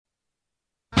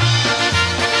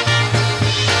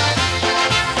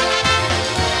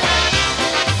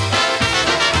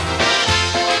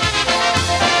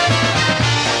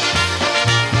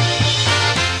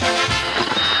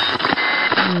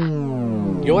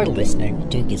You're listening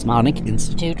to Gizmonic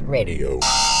Institute Radio.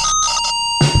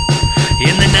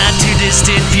 In the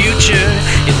not-too-distant future,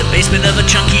 in the basement of a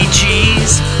chunky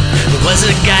cheese, there was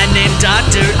a guy named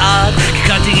Dr. Odd,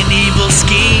 concocting an evil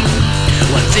scheme.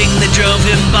 One thing that drove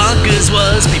him bonkers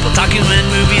was people talking when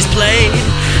movies played.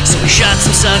 So he shot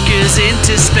some suckers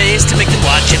into space to make them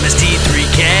watch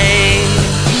MST3K.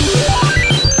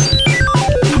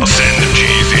 I'll send them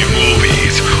cheesy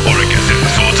movies, or I guess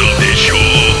episodes of this show.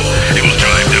 It will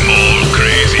drive them all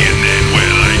crazy, and then,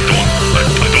 well,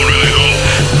 I don't really know.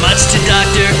 Much to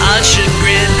Dr. Odd's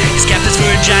chagrin, his captains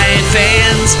were giant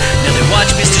fans. Now they watch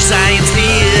Mr. Science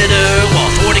Theater while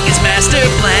thwarting his master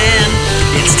plan.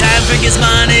 It's time for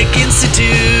Gizmonic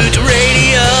Institute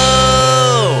Radio.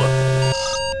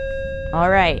 All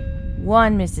right.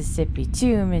 1 Mississippi,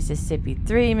 2 Mississippi,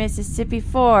 3 Mississippi,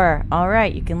 4. All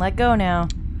right, you can let go now.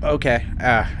 Okay.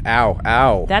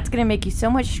 Ow. That's going to make you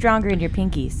so much stronger in your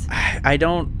pinkies. I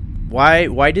don't...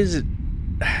 Why does it...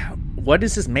 What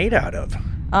is this made out of?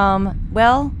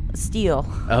 Well, steel.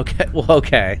 Okay. Well,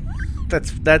 okay.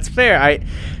 That's fair.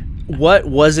 What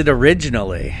was it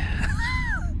originally?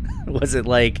 Was it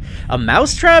like a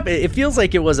mousetrap? It feels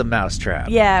like it was a mousetrap.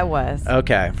 Yeah, it was.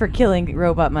 Okay. For killing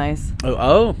robot mice.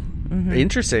 Oh. Mm-hmm.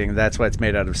 Interesting. That's why it's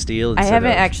made out of steel. I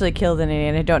haven't actually killed any,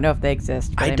 and I don't know if they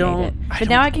exist. But I made it. But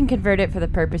now I can convert it for the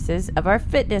purposes of our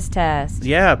fitness test.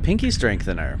 Yeah, pinky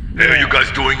strengthener. Hey, are you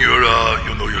guys doing your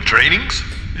trainings?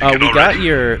 We got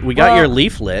your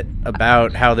leaflet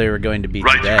about how they were going to be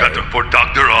right, today. You got them for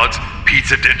Dr. Odd's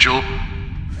Pizza-dential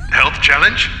Health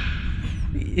Challenge?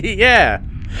 Yeah.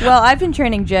 Well, I've been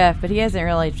training Jeff, but he hasn't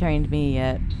really trained me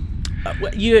yet.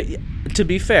 To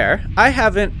be fair, I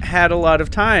haven't had a lot of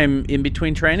time in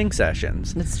between training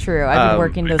sessions. That's true. I've been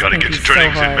working those gotta pinkies get your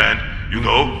trainings so hard. in, man. You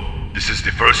know, this is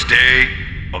the first day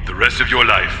of the rest of your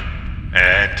life.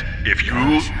 And if you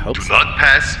do not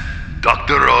pass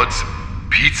Dr. Odd's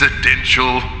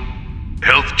Pizza-dential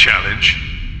Health Challenge,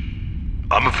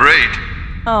 I'm afraid.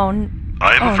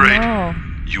 I am afraid no.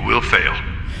 you will fail.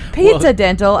 Pizza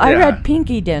dental? I yeah. read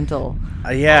pinky dental.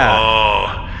 Yeah.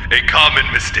 Oh, a common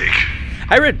mistake.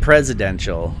 I read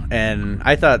presidential, and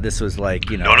I thought this was like,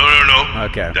 No.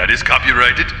 Okay. That is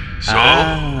copyrighted. So,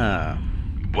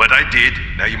 what I did,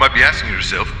 now you might be asking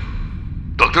yourself,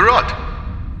 Dr. Odd,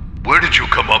 where did you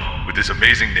come up with this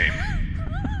amazing name?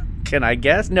 Can I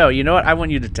guess? No, you know what? I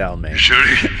want you to tell me. Sure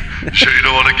you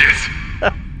don't want to guess?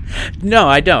 No,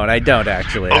 I don't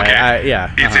actually. Okay.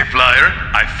 Yeah. It's a flyer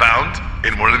I found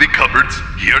in one of the cupboards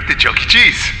here at the Chuck E.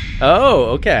 Cheese.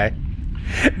 Oh, okay.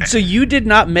 So you did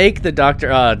not make the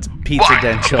Dr. Odd's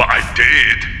Pizza-dential? Well, I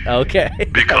did. Okay.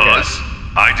 Because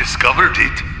I discovered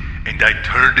it, and I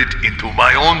turned it into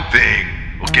my own thing.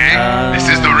 Okay? This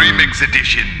is the remix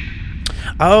edition.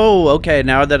 Oh, okay.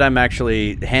 Now that I'm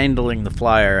actually handling the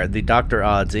flyer, the Dr.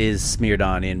 Odd's is smeared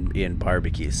on in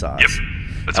barbecue sauce. Yep.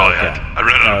 That's all I had. I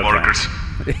ran out of markers.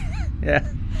 Yeah.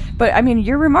 But, I mean,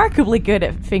 you're remarkably good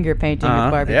at finger painting with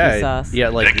barbecue sauce. Yeah,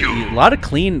 like Thank you. a lot of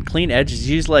clean edges.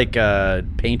 You use like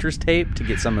painter's tape to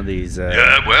get some of these.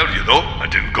 Yeah, well, I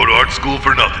didn't go to art school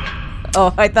for nothing.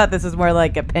 Oh, I thought this was more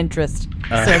like a Pinterest.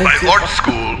 By art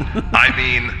school, I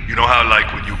mean, you know how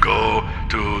like when you go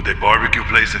to the barbecue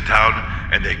place in town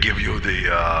and they give you the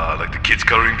like the kids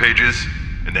coloring pages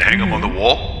and they hang them on the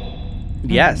wall?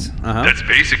 Yes. Uh-huh. That's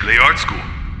basically art school.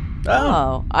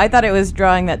 Oh, I thought it was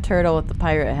drawing that turtle with the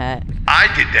pirate hat. I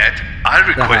did that. I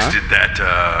requested that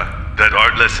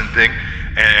art lesson thing,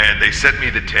 and they sent me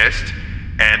the test.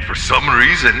 And for some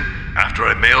reason, after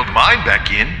I mailed mine back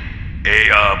in,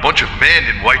 a bunch of men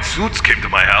in white suits came to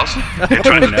my house and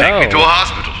tried to take me to a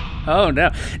hospital. Oh no!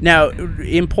 Now,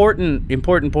 important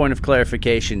point of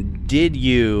clarification: did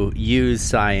you use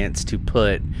science to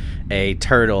put a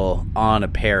turtle on a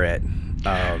parrot?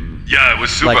 Yeah, it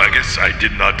was super. I guess I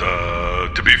did not.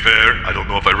 To be fair, I don't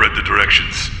know if I read the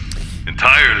directions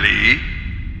entirely,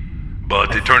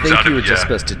 but it turns out you were just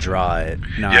supposed to draw it.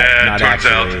 Not turns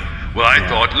actually, out. Well, I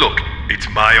thought, look, it's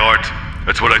my art.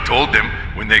 That's what I told them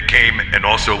when they came, and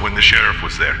also when the sheriff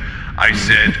was there. I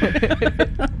said,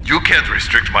 you can't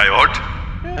restrict my art.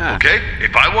 Yeah. Okay?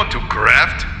 If I want to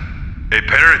graft a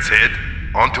parrot's head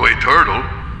onto a turtle,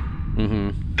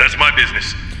 that's my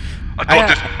business. I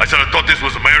thought this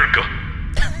was America.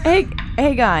 Hey,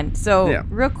 hang on. So,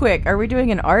 real quick, are we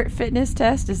doing an art fitness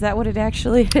test? Is that what it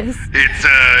actually is?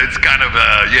 It's kind of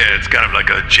like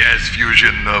a jazz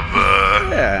fusion of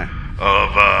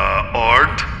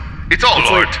art. It's all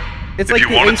art. It's like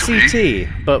the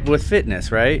ACT, but with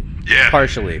fitness, right? Yeah.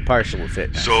 Partial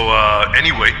fitness. So,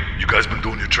 anyway, you guys been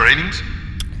doing your trainings?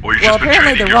 Or you Well, just been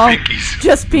apparently training they're your wrong. pinkies?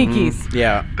 Just pinkies.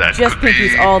 Yeah. That Just could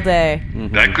pinkies be, all day.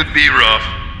 That could be rough.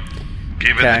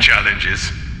 given Okay. the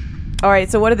challenges. All right,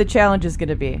 so what are the challenges going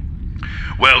to be?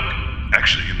 Well,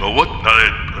 actually, you know what?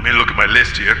 Let me look at my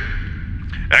list here.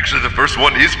 Actually, the first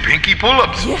one is pinky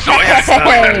pull-ups. So I had to find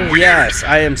that weird. Yes,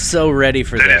 I am so ready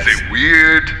for That this. is a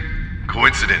weird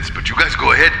coincidence, but you guys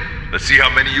go ahead. Let's see how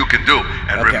many you can do.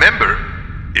 And Okay. remember,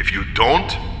 if you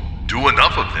don't do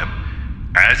enough of them,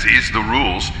 as is the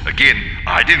rules, again,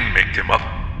 I didn't make them up.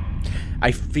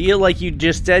 I feel like you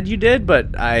just said you did, but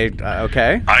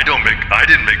okay. I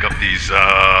didn't make up these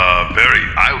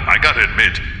I gotta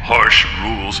admit, harsh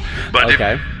rules. But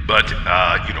Okay.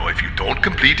 if you don't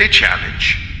complete a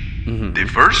challenge the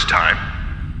first time,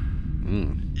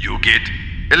 you get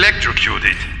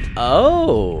electrocuted.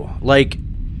 Oh, like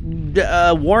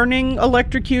warning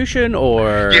electrocution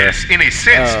or Yes, in a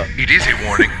sense, it is a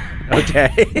warning.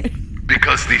 Okay.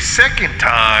 Because the second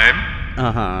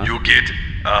time, you get,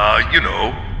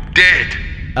 dead.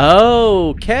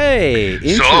 Okay.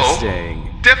 Interesting.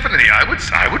 So, definitely,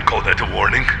 I would call that a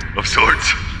warning of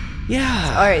sorts.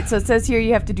 Yeah. All right, so it says here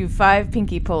you have to do 5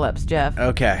 pinky pull-ups, Jeff.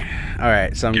 Okay. All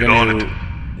right. So I'm Get gonna. on it.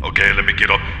 Okay, let me get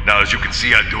on. Now, as you can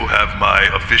see, I do have my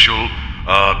official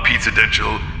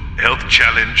Pizzadential Health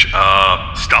Challenge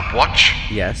stopwatch.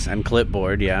 Yes, and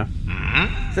clipboard. Yeah.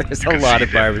 There's a can lot see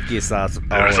of there. barbecue sauce. all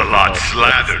There's a over lot the place.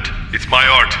 slathered. It's my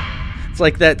art. It's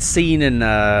like that scene in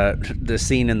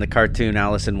the cartoon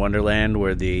Alice in Wonderland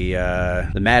where the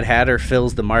Mad Hatter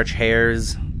fills the March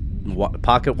Hare's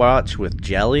pocket watch with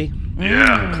jelly.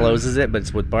 Yeah. Closes it, but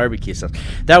it's with barbecue sauce.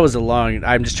 That was a long.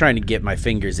 I'm just trying to get my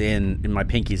fingers my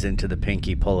pinkies into the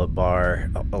pinky pull-up bar,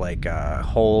 like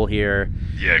hole here.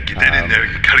 Yeah, get that in there.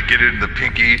 You gotta get it in the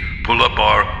pinky pull-up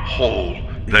bar hole.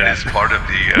 That is part of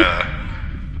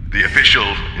the official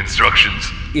instructions.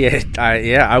 Yeah,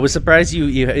 I was surprised you.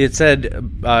 It said,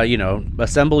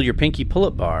 assemble your pinky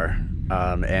pull-up bar,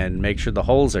 and make sure the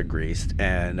holes are greased.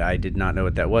 And I did not know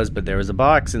what that was, but there was a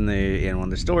box in one of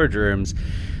the storage rooms,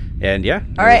 and yeah.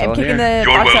 All right, I'm kicking the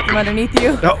You're box out from welcome. underneath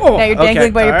you. Oh, now you're okay.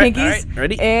 dangling by your All right, pinkies. all right.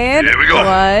 Ready? And Here we go.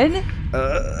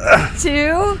 1,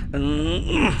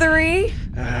 2, 3. Is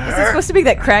it supposed to be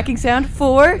that cracking sound?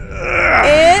 4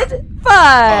 and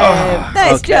 5.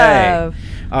 Nice okay. job.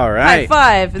 All High right.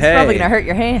 5. It's Hey. probably gonna hurt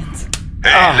your hands.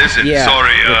 Hey, listen, yeah,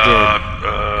 sorry, it did.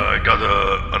 I got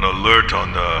an alert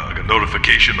on, like a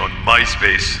notification on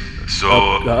MySpace, so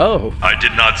Oh. I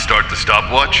did not start the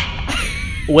stopwatch.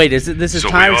 Wait, this is So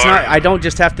we timed? It's not. are- I don't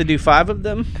just have to do 5 of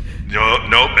them.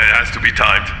 Nope, it has to be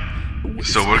timed.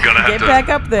 So we're gonna have Get to. back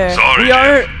up there.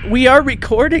 Sorry, We are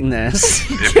recording this.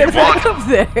 If you Get back want, up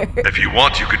there. if you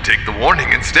want, you could take the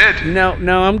warning instead. No,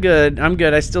 I'm good.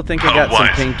 I still think I Oh, got some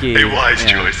wise. pinky. A wise yeah.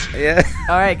 choice. Yeah.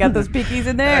 All right, got those pinkies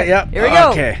in there. Yep. Here we go.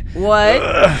 Okay.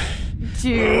 1,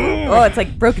 2. Oh, it's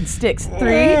like broken sticks.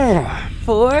 3,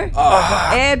 4,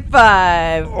 and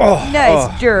 5.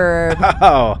 Nice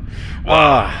job.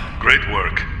 Oh. Great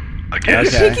work. Again,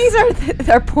 Your Okay. pinkies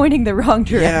are pointing the wrong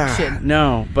Yeah. direction.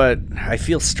 No, but I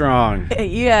feel strong.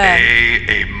 Yeah.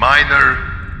 a minor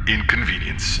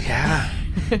inconvenience. Yeah.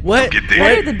 What? Get the,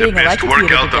 Better than being the best electrocuted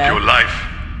to workout of death. your life.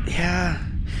 Yeah.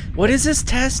 What is this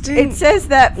testing? It says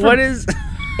that. What is?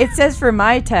 It says for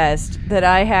my test that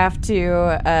I have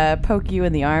to poke you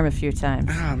in the arm a few times.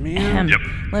 Oh man. Yep.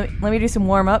 Let me do some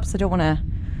warm ups. I don't want to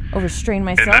overstrain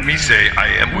myself. And let me say, I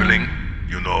am willing,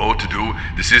 to do.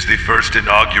 This is the first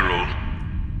inaugural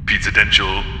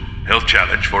Pizzadential Health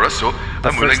Challenge for us, so The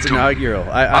I'm willing first to. inaugural.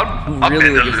 I'm I'll really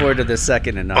bend a looking little. forward to the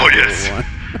second Oh inaugural yes, one.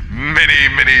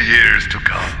 many years to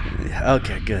come.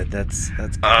 Okay, good. That's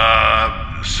good.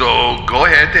 So go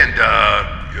ahead and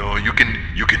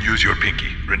you can use your pinky,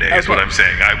 Renee. Is what Okay. I'm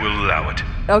saying. I will allow it.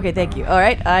 Okay, thank you. All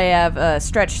right, I have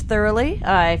stretched thoroughly.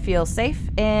 I feel safe,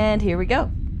 and here we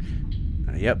go.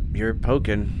 Yep, you're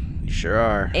poking. You sure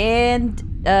are. And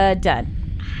done.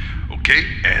 Okay,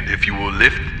 and if you will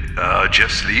lift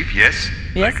Jeff's sleeve, yes.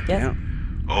 Yes, Like- yes.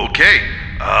 Yeah. Okay.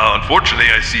 Unfortunately,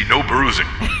 I see no bruising.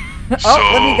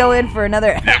 Oh, let me go in for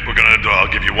another. Yeah, I'll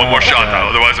give you one more shot now.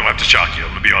 Otherwise, I'm gonna have to shock you. I'm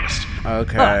gonna be honest.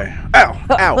 Okay. Ow!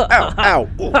 Ow! Ow! Ow!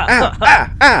 Ooh, ow!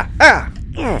 Ah!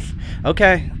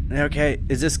 Okay. Okay.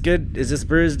 Is this good? Is this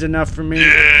bruised enough for me?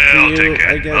 Yeah, For I'll you, take it.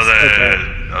 I guess.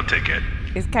 Okay. I'll take it.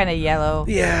 It's kind of yellow.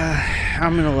 Yeah,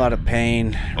 I'm in a lot of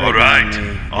pain. All right.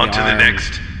 On to the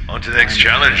next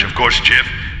challenge. Of course, Jeff.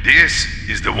 This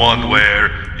is the one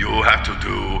where you have to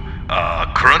do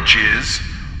crunches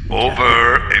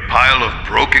over a pile of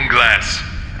broken glass.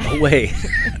 Wait,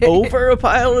 over a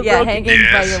pile of Yeah, broken. hanging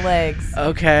by Yes. your legs.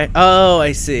 Okay. Oh,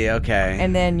 I see. Okay.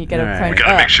 And then you gotta All right. crunch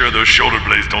Gotta up. make sure those shoulder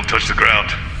blades don't touch the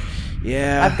ground.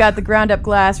 Yeah. I've got the ground up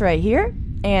glass right here,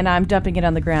 and I'm dumping it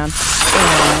on the ground.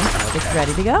 And it's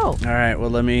ready to go. All right. Well,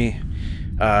 let me.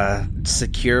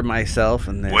 secure myself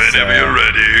in this. Whenever you're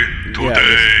ready, today.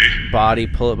 This body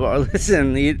pull-up bar.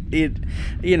 Listen,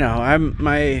 you know,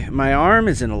 my arm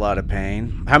is in a lot of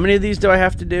pain. How many of these do I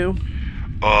have to do?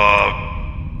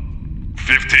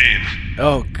 15.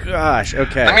 Oh gosh.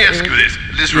 Okay. Let me ask you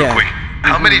this real Yeah. quick.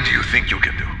 How many do you think you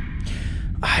can do?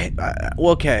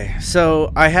 Okay,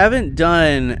 so I haven't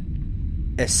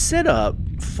done a sit-up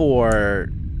for,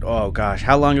 oh gosh,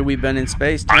 how long have we been in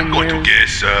space? 10 I'm going to years?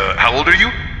 guess. How old are you?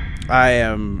 I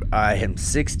am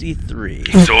 63.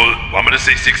 So I'm going to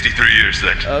say 63 years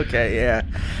then. Okay, yeah.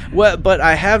 Well, but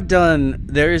I have done.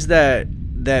 There's that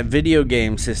video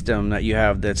game system that you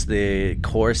have. That's the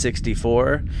Core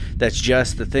 64. That's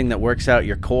just the thing that works out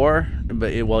your core,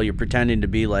 but while you're pretending to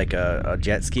be like a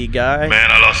jet ski guy.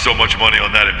 Man, I lost so much money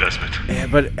on that investment. Yeah,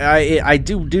 but I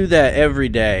do that every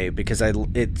day because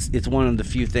it's one of the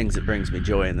few things that brings me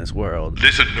joy in this world.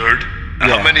 Listen, nerd.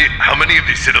 Yeah. How many of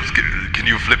these sit-ups can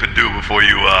you flip and do before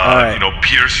you right.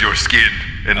 pierce your skin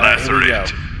and lacerate Here we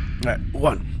it? go. All right,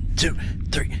 1, 2,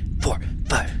 3, 4,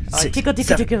 5, 6, tickle, tickle,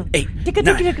 7, tickle. 8, Tickle,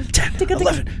 9, tickle, 10, tickle,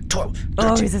 11, 12, 13,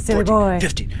 Oh, he's a silly 14, boy.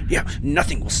 15. Yeah,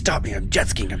 nothing will stop me. I'm jet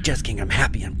skiing. I'm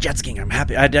happy. I'm jet skiing. I'm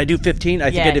happy. Did I do 15?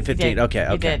 I think I did 15. Okay.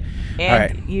 You did. All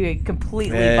And right. you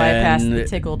completely bypassed the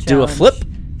tickle challenge. Do a flip.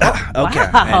 Ah, okay.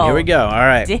 Wow. And here we go. All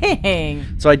right.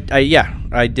 Dang. So I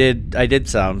did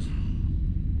some.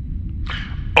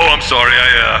 Oh, I'm sorry.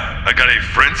 I got a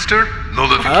Friendster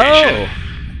notification.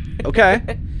 Oh. Okay.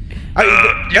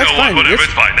 You That's know fine. what? Whatever. This-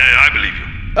 It's fine. I believe you.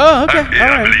 Oh, okay. Yeah,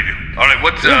 All I right. believe you. All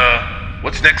right.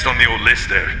 What's next on the old list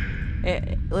there?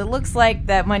 It looks like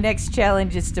that my next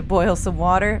challenge is to boil some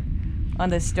water on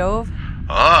the stove.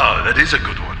 Ah, that is a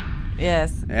good one.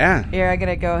 Yes. Yeah. Here, I'm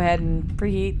gonna go ahead and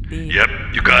preheat the. Yep.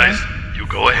 You guys, you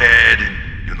go ahead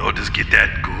and just get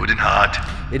that good and hot.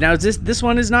 Now is this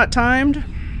one is not timed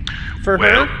for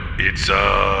Well, her? it's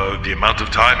the amount of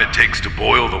time it takes to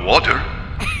boil the water.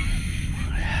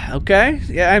 Okay.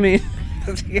 Yeah, I mean,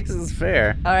 I guess it's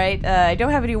fair. All right. I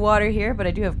don't have any water here, but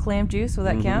I do have clam juice. Will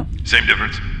that Mm-hmm. count? Same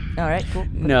difference. All right. Cool.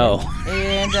 No.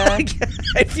 And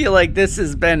I feel like this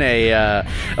has been a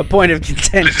point of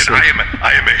contention. Listen,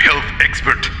 I am a health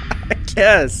expert.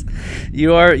 Yes,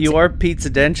 you are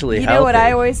pizza-dentially you healthy. know what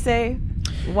I always say?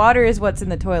 Water is what's in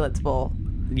the toilet's bowl.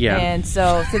 Yeah. And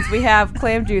so, since we have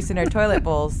clam juice in our toilet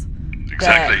bowls,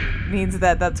 Exactly. that means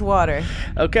that's water.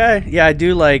 Okay. Yeah, I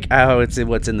do like how it's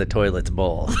what's in the toilet's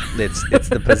bowl. It's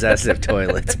the possessive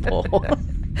toilet's bowl.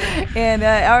 And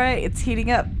all right, it's heating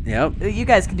up. Yep. You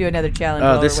guys can do another challenge.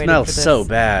 Oh, while this we're waiting smells for this. so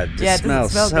bad. This Yeah, it doesn't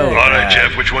smells smell so good. All bad. right,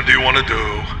 Jeff. Which one do you want to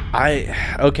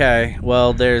do? Okay.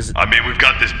 Well, I mean, we've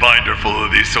got this binder full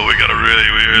of these, so we gotta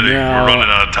really, No. we're running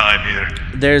out of time here.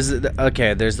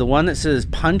 there's the one that says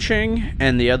punching,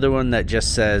 and the other one that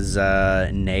just says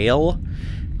nail.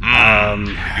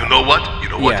 You know what?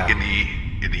 Yeah.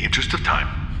 In the interest of time,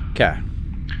 Okay.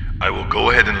 I will go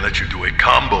ahead and let you do a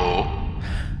combo.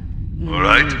 All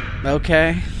right.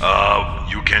 Okay.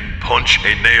 You can punch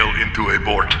a nail into a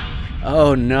board.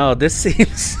 Oh no, this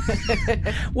seems.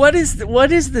 What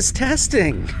is this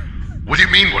testing? What do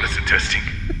you mean? What is it testing?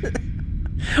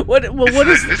 What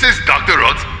is? This is Dr.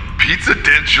 Rod's Pizza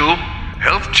Dential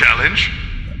Health Challenge.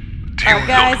 Do you,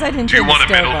 guys, I didn't do you turn want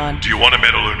the a medal? stove on. Do you want a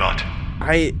medal or not?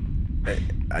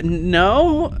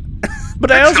 No,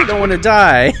 but I That's also not don't want to what-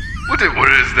 die.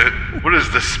 What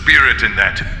is the spirit in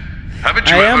that? Haven't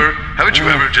you I am-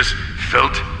 ever just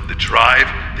felt the drive,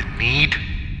 the need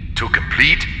to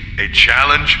complete a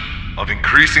challenge of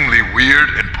increasingly weird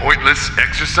and pointless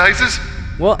exercises?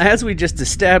 Well, as we just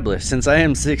established, since I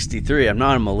am 63, I'm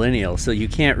not a millennial, so you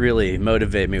can't really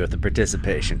motivate me with the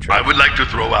participation I trophy. would like to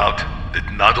throw out that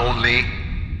not only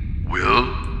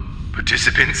will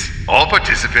all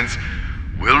participants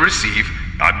will receive,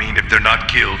 I mean, if they're not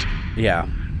killed, Yeah.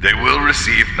 they will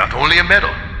receive not only a medal,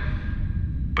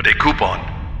 but a coupon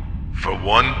for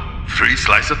one free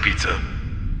slice of pizza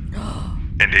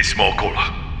and a small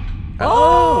cola.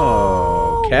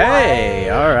 Oh, okay.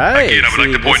 All right. Again, I would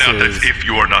like to point this out that is- if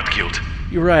you are not killed,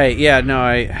 You're right. Yeah, no,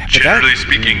 but that- generally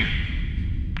speaking,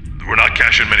 we're not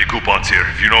cashing many coupons here,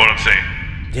 if you know what I'm saying.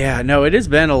 Yeah, no, it has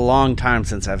been a long time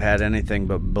since I've had anything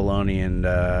but bologna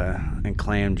and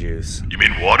clam juice. You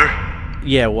mean water?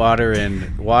 Yeah, water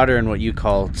and what you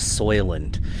call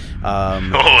Soylent.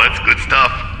 Oh, that's good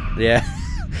stuff. Yeah.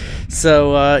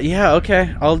 So, yeah,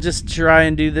 okay. I'll just try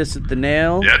and do this at the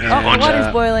nail. Yeah, Oh, the Punch.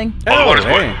 water's boiling. Oh, the water's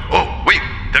hey. boiling. Oh, wait,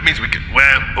 that means we can.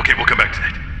 Well, okay, we'll come back to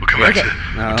that. We'll come back to that.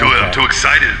 Oh, I'm okay. too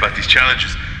excited about these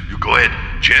challenges. You go ahead,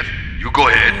 Jeff. You go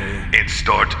ahead. and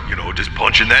start, just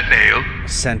punching that nail.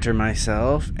 Center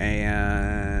myself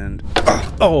and...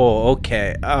 Oh,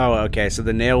 okay. So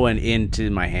the nail went into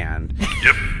my hand.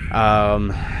 Yep.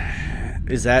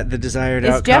 Is that the desired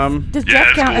outcome? Does Jeff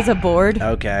that's count cool. as a board?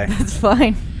 Okay. That's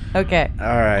fine. Okay. All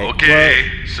right. Okay,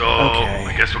 well,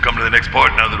 I guess we'll come to the next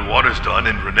part now that the water's done,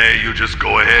 and Renee, you just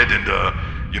go ahead and,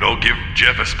 give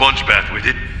Jeff a sponge bath with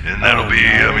it, and that'll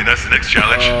that's the next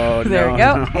challenge. Oh, There no, we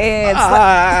go. no. And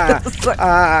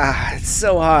It's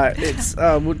so hot. It's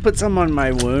we'll put some on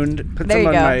my wound. Put There some you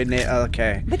on go. my nail.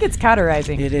 Okay. I think it's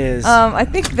cauterizing. It is. I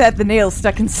think that the nail's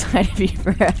stuck inside of you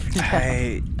forever.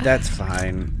 That's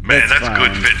fine. Man, that's fine.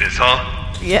 good fitness,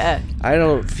 huh? Yeah. I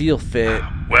don't feel fit.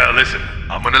 Well, listen,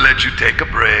 I'm gonna let you take a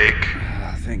break,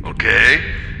 Thank you. okay?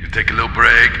 You take a little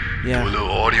break, Yeah. do a little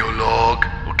audio log,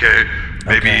 okay?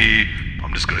 Maybe,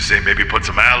 I'm just gonna say maybe put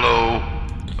some aloe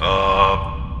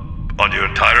on your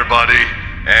entire body,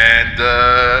 and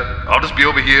I'll just be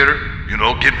over here,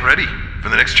 getting ready for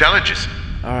the next challenges.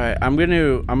 All right, I'm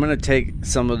gonna take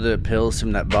some of the pills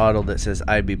from that bottle that says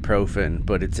ibuprofen,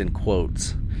 but it's in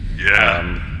quotes.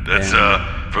 Yeah, that's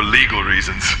for legal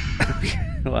reasons.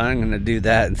 Well, I'm going to do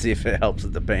that and see if it helps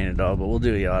with the pain at all, but we'll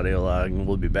do the audio log and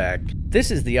we'll be back. This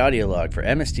is the audio log for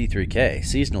MST3K,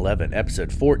 Season 11,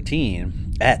 Episode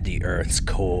 14, At the Earth's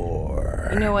Core.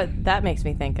 You know what that makes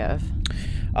me think of?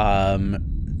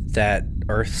 That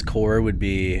Earth's Core would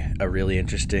be a really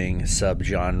interesting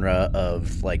subgenre of,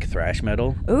 thrash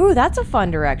metal. Ooh, that's a fun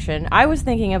direction. I was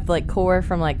thinking of, core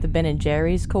from, the Ben &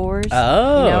 Jerry's cores.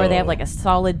 Oh. Where they have, a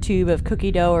solid tube of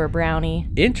cookie dough or brownie.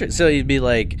 So you'd be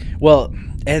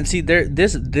and see,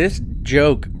 this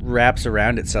joke wraps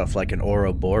around itself like an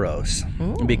Ouroboros.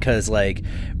 Ooh. Because,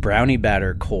 brownie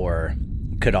batter core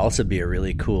could also be a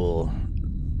really cool,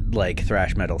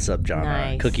 thrash metal subgenre.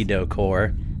 Nice. Cookie dough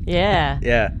core. Yeah.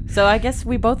 Yeah. So I guess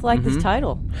we both like this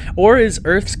title. Or is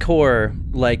Earth's Core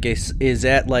is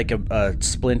that a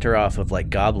splinter off of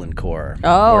Goblin Core?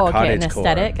 Oh, or okay, Cottage an Core?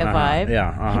 aesthetic, a vibe.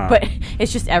 Yeah, But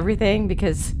it's just everything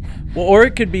because... Well, or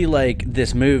it could be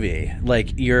this movie.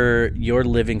 Your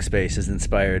living space is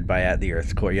inspired by At the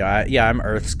Earth's Core. Yeah, I'm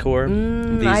Earth's Core.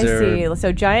 I see.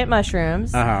 So giant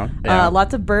mushrooms. Yeah.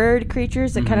 Lots of bird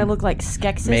creatures that kind of look like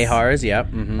Skeksis. Mayhars, yep.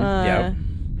 Yep.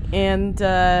 And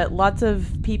lots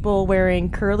of people wearing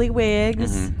curly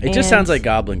wigs. It just sounds like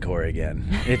Goblin Core again.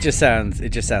 It just sounds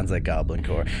like Goblin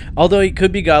Core. Although it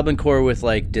could be Goblin Core with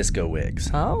disco wigs.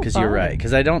 Oh, because you're right.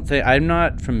 Because I'm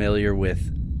not familiar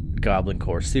with Goblin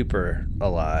Core super a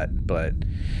lot, but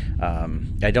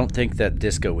I don't think that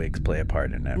disco wigs play a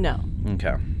part in it. No.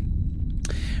 Okay.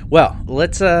 Well,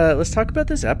 let's talk about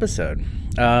this episode.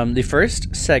 The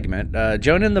first segment,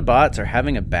 Jonah and the bots are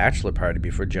having a bachelor party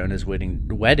before Jonah's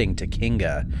wedding to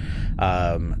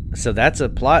Kinga. So that's a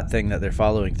plot thing that they're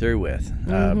following through with.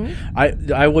 I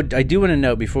do want to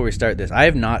note before we start this, I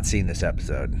have not seen this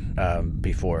episode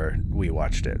before we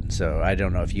watched it. So I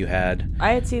don't know if you had.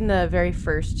 I had seen the very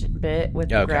first bit with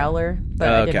the Growler, but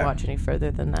I didn't watch any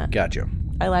further than that. Gotcha.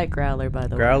 I like Growler, by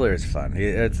the way. Growler is fun.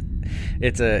 It's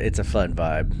a fun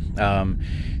vibe.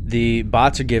 The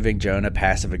bots are giving Jonah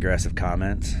passive aggressive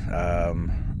comments.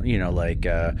 We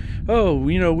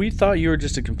thought you were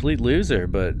just a complete loser,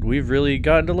 but we've really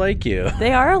gotten to like you.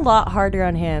 They are a lot harder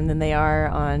on him than they are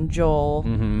on Joel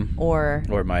or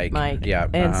Mike. Yeah.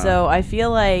 And so I feel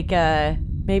like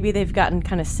maybe they've gotten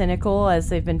kind of cynical as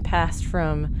they've been passed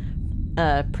from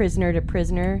prisoner to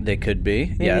prisoner. They could be.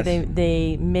 Maybe yes.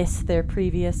 they miss their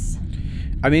previous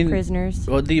prisoners.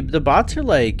 Well, the bots are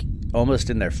almost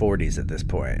in their 40s at this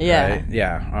point. Yeah. Right?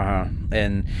 Yeah.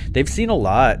 And they've seen a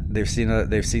lot. They've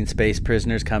seen space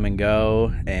prisoners come and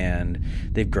go, and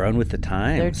they've grown with the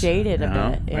times. They're jaded a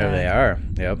bit. Yeah. There they are.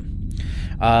 Yep.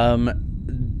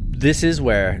 This is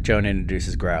where Jonah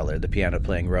introduces Growler, the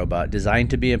piano-playing robot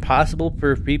designed to be impossible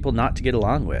for people not to get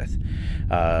along with.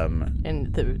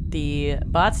 And the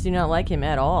bots do not like him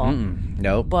at all.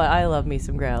 Nope. But I love me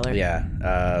some Growler. Yeah.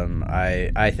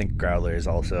 I think Growler is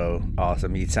also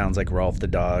awesome. He sounds like Rolf the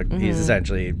dog. He's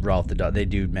essentially Rolf the dog. They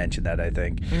do mention that, I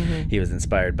think. He was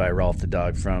inspired by Rolf the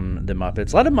dog from the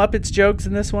Muppets. A lot of Muppets jokes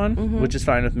in this one, which is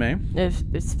fine with me.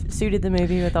 It's suited the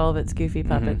movie with all of its goofy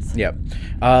puppets. Yep.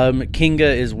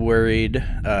 Kinga is worried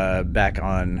back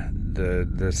on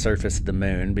the surface of the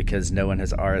moon because no one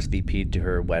has RSVP'd to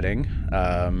her wedding.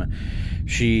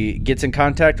 She gets in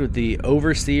contact with the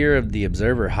overseer of the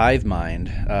Observer hive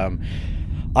mind.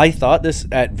 I thought this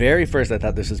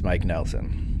was Mike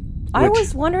Nelson. I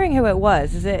was wondering who it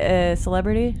was. Is it a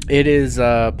celebrity? It is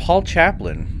Paul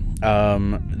Chaplin.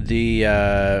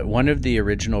 The one of the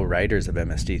original writers of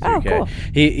MST3K. Oh, cool.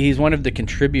 He's one of the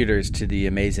contributors to the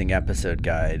Amazing Episode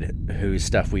Guide, whose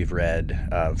stuff we've read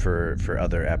for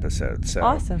other episodes. So,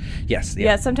 Awesome. Yes.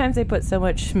 Yeah, sometimes they put so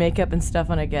much makeup and stuff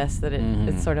on a guest that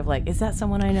it's sort of like, is that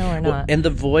someone I know or not? And the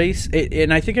voice,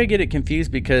 and I think I get it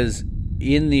confused because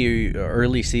in the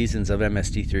early seasons of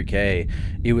MST3K,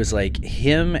 it was like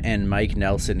him and Mike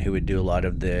Nelson who would do a lot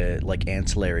of the like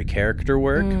ancillary character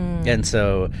work. And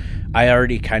so I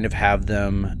already kind of have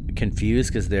them confused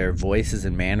because their voices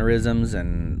and mannerisms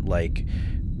and like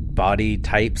body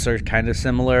types are kind of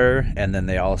similar. And then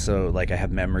they also, like, I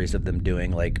have memories of them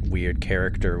doing like weird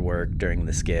character work during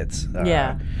the skits.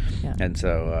 Yeah. And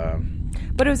so...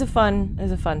 but it was a fun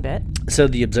bit. So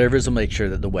the observers will make sure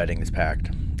that the wedding is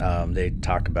packed. They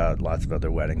talk about lots of other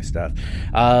wedding stuff.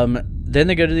 Then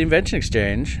they go to the invention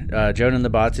exchange. Jonah and the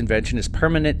Bot's invention is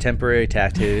permanent temporary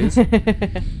tattoos,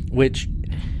 which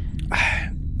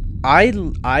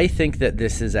I think that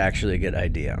this is actually a good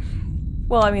idea.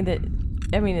 Well, I mean,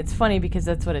 it's funny because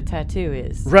that's what a tattoo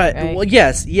is. Right. Well,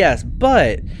 yes.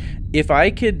 But if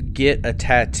I could get a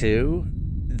tattoo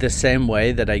the same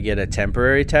way that I get a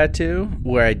temporary tattoo,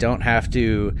 where I don't have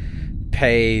to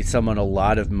pay someone a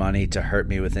lot of money to hurt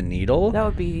me with a needle, that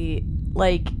would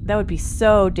be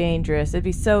so dangerous. It'd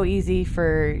be so easy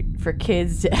for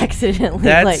kids to accidentally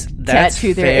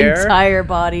tattoo their entire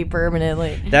body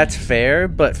permanently. That's fair,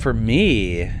 but for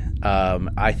me,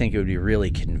 I think it would be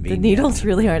really convenient. The needles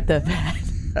really aren't that bad.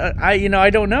 I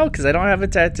don't know because I don't have a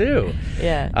tattoo.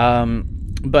 Yeah.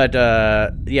 But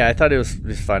I thought it was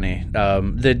funny.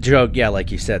 The joke,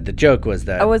 like you said, the joke was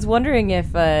that I was wondering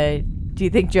if do you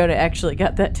think Jonah actually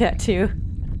got that tattoo?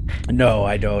 No,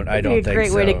 I don't. I don't think so. A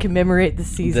great way to commemorate the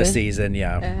season. The season,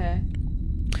 yeah.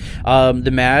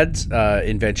 The Mads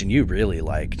invention you really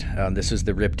liked. This was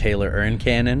the Rip Taylor urn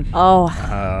cannon. Oh,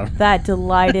 that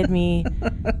delighted me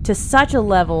to such a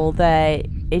level that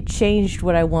it changed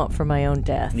what I want for my own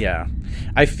death. Yeah,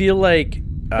 I feel like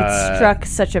it struck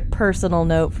such a personal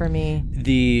note for me.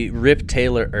 The Rip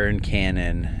Taylor urn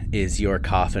cannon is your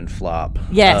coffin flop.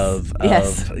 Yes.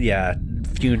 Of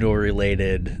funeral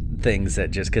related things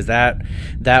that just because that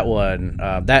one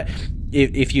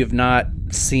if you've not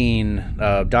seen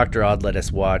Dr. Odd let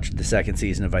us watch the second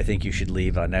season of I Think You Should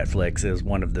Leave on Netflix. It was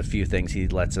one of the few things he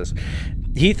lets us.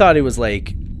 He thought it was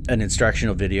like an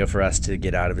instructional video for us to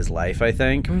get out of his life, I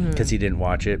think, because he didn't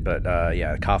watch it. But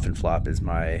Coffin Flop is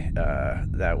my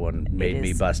that one made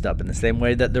me bust up in the same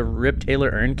way that the Rip Taylor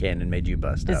urn cannon made you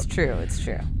bust up. It's true.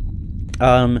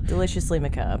 Deliciously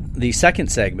macabre. The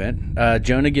second segment,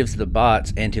 Jonah gives the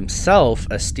bots and himself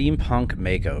a steampunk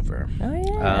makeover.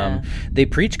 Oh, yeah. They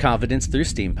preach confidence through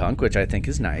steampunk, which I think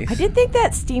is nice. I did think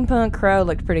that steampunk Crow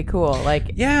looked pretty cool. Like,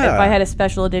 if I had a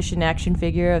special edition action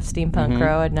figure of steampunk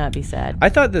Crow, I'd not be sad. I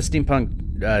thought the steampunk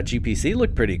GPC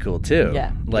looked pretty cool, too.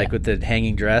 Yeah. With the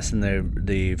hanging dress and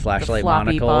the flashlight the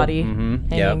floppy monocle. Body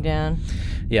hanging down.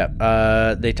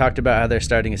 Yeah. They talked about how they're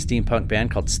starting a steampunk band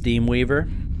called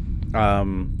Steamweaver.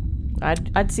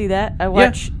 I'd see that. I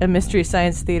watch a Mystery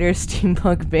Science Theater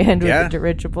steampunk band with a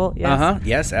dirigible. Yes.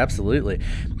 Yes, absolutely.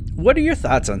 What are your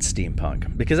thoughts on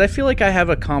steampunk? Because I feel like I have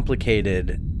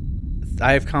complicated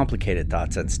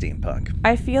thoughts on steampunk.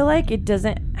 I feel like it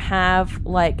doesn't have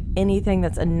like anything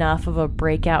that's enough of a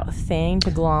breakout thing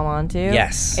to glom onto.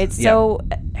 Yes. It's so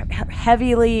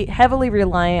heavily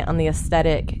reliant on the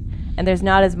aesthetic, and there's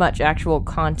not as much actual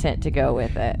content to go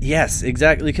with it. Yes,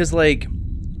 exactly. Because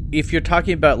if you're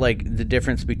talking about the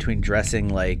difference between dressing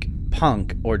like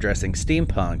punk or dressing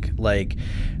steampunk,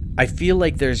 I feel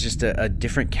like there's just a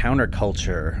different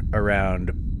counterculture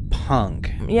around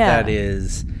punk. Yeah. That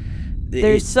is...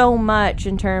 There's so much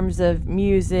in terms of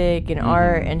music and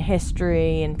art and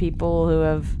history and people who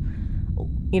have,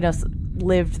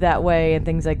 lived that way and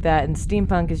things like that. And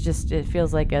steampunk is just, it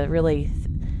feels like a really...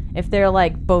 If they're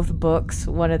like both books,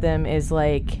 one of them is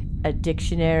like a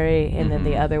dictionary and then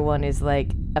the other one is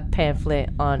like a pamphlet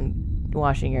on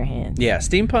washing your hands. Yeah,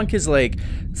 steampunk is like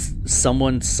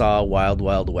someone saw Wild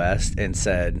Wild West and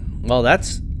said, well,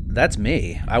 that's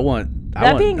me. I want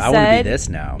to be this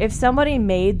now. If somebody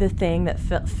made the thing that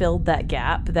filled that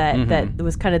gap, that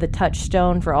was kind of the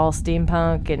touchstone for all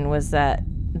steampunk and was that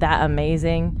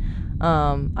amazing,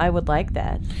 I would like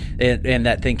that. And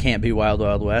that thing can't be Wild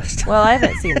Wild West? Well, I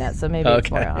haven't seen that, so maybe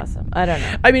it's more awesome. I don't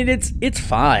know. I mean, it's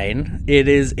fine. It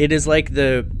is like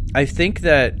I think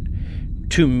that,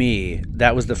 to me,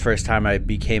 that was the first time I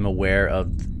became aware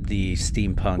of the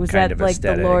steampunk kind of aesthetic. Was that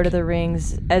like the Lord of the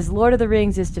Rings? As Lord of the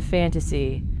Rings is to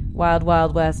fantasy, Wild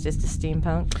Wild West is to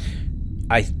steampunk?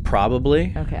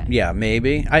 Probably. Okay. Yeah,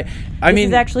 maybe. I This mean,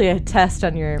 is actually a test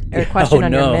on your question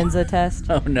on no. your Mensa test.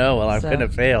 Oh no! Well, I'm So- gonna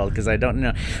fail because I don't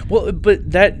know. Well,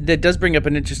 but that does bring up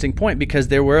an interesting point because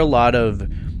there were a lot of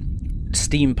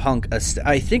steampunk.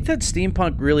 I think that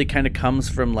steampunk really kind of comes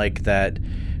from like that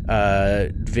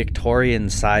Victorian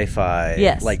sci-fi.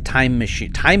 Yes. Like Time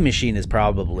Machine. Time Machine is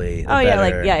probably. Oh yeah,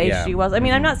 better, like H.G. Wells. I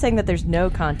mean, Mhm. I'm not saying that there's no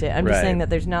content. I'm just Right. saying that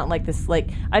there's not like this. Like,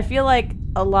 I feel like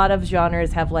a lot of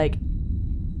genres have like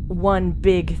one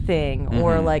big thing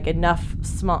or like enough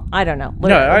small. I don't know.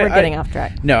 We're getting off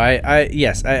track. No,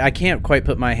 I can't quite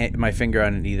put my finger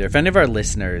on it either. If any of our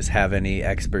listeners have any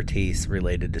expertise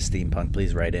related to steampunk,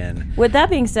 please write in. With that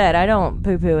being said, I don't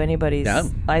poo-poo anybody's. No.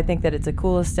 I think that it's a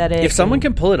cool aesthetic. If someone and,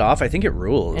 can pull it off, I think it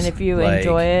rules. and if you Like,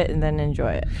 enjoy it, and then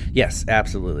enjoy it. yes,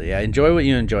 absolutely. Yeah, enjoy what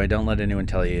you enjoy. Don't let anyone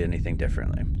tell you anything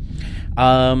differently.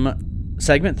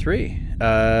 Segment 3.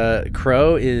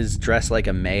 Crow is dressed like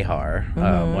a Mahar,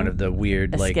 one of the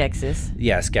weird, A like... Skeksis.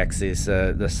 Yeah, Skeksis,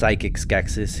 the psychic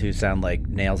Skeksis who sound like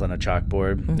nails on a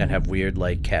chalkboard and have weird,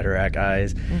 like, cataract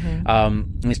eyes.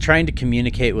 He's trying to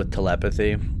communicate with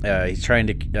telepathy. He's trying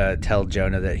to tell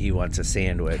Jonah that he wants a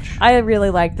sandwich. I really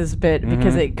like this bit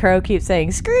because Crow keeps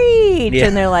saying "screech" Yeah.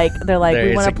 and they're like They're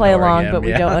we want to just play ignoring along, him, but we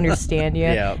yeah. don't understand you.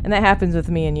 Yeah. And that happens with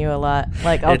me and you a lot.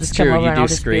 Like I'll It's just come true, over you and do I'll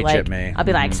just be screech like, at me. I'll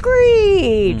be like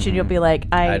 "screech," and you'll be like,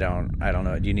 I don't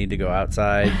know. Do you need to go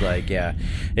outside? Like, yeah,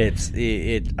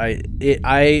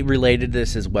 I related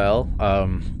this as well.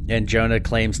 And Jonah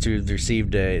claims to have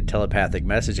received a telepathic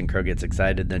message, and Crow gets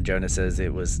excited. Then Jonah says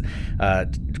it was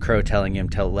Crow telling him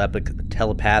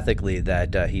telepathically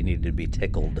that he needed to be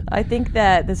tickled. I think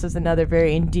that this was another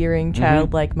very endearing,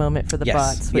 childlike moment for the Yes.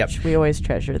 bots, Yep. which we always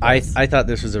treasure. I Those. thought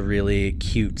this was a really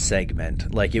cute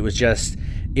segment. Like, it was just,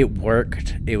 it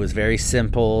worked. It was very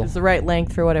simple. It's the right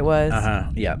length for what it was.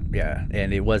 Yeah.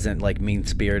 And it wasn't like mean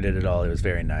spirited at all. It was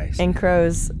very nice. And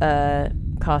Crow's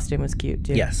costume was cute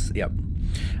too. Yes. Yep.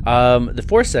 The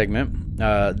fourth segment,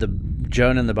 the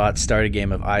Jonah and the bots start a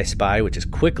game of I Spy, which is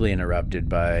quickly interrupted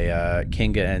by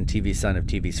Kinga and TV son of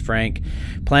TV's Frank,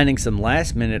 planning some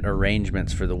last-minute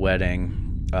arrangements for the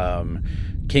wedding.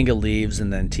 Kinga leaves,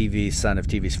 and then TV son of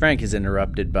TV's Frank is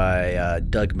interrupted by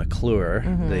Doug McClure,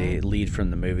 the lead from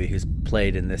the movie, who's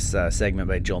played in this segment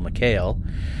by Joel McHale,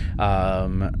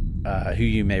 who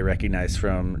you may recognize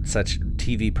from such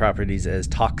TV properties as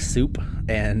Talk Soup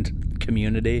and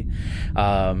Community,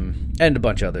 and a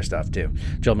bunch of other stuff too.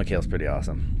 Joel McHale's pretty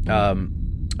awesome.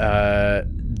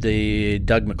 The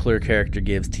Doug McClure character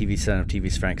gives TV son of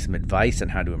TV's Frank some advice on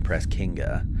how to impress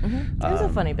Kinga. It was a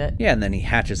funny bit. Yeah, and then he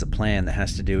hatches a plan that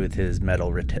has to do with his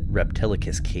metal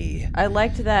Reptilicus key. I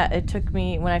liked that. It took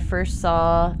me when I first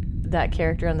saw that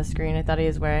character on the screen. I thought he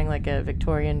was wearing like a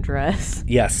Victorian dress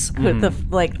Yes. with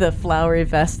the flowery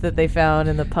vest that they found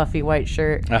and the puffy white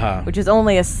shirt, Uh-huh. which is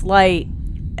only a slight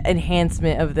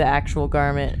enhancement of the actual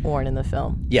garment worn in the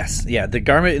film. Yes, yeah. The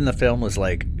garment in the film was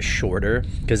like shorter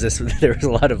because there was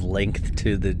a lot of length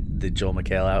to the Joel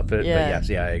McHale outfit. Yeah. But yes,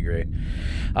 yeah, I agree.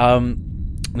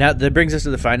 Now that brings us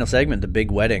to the final segment, the big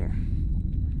wedding.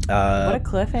 What a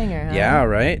cliffhanger! Huh? Yeah,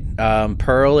 right.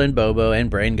 Pearl and Bobo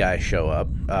and Brain Guy show up,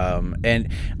 and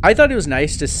I thought it was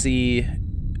nice to see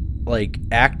like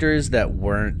actors that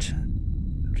weren't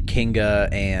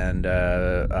Kinga and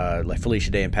like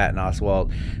Felicia Day and Patton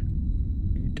Oswalt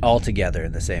all together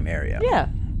in the same area. Yeah.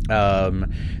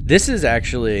 This is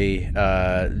actually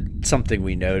something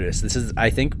we noticed. This is, I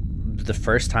think, the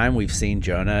first time we've seen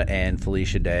Jonah and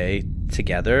Felicia Day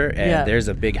together, and there's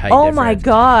a big height Oh difference. my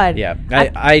God! Yeah,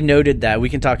 I noted that. We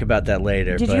can talk about that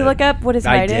later. Did but you look up what his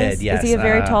height I did, is? yes. Is he a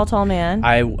very tall man?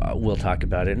 I will talk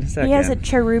about it in a second. He has a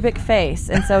cherubic face,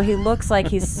 and so he looks like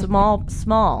he's small,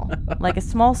 like a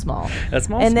small. A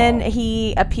small, and then small.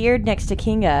 he appeared next to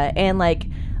Kinga, and like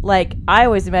I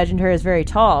always imagined her as very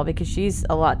tall because she's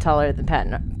a lot taller than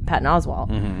Patton Oswalt.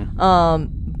 Mm-hmm.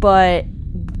 But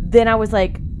then I was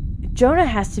like, Jonah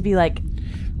has to be like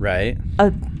right.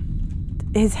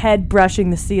 His head brushing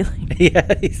the ceiling.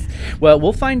 Yeah. Well,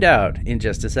 we'll find out in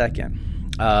just a second.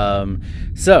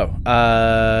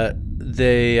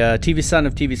 The TV son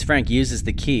of TV's Frank uses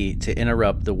the key to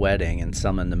interrupt the wedding and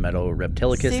summon the metal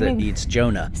Reptilicus that eats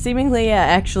Jonah. Seemingly, yeah,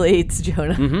 actually eats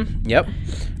Jonah. Mm-hmm. Yep.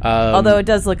 Although it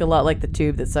does look a lot like the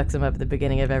tube that sucks him up at the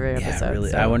beginning of every episode. Yeah, really.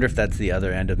 So. I wonder if that's the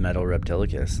other end of metal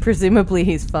Reptilicus. Presumably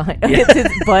he's fine. It's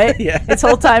his butt. Yeah. This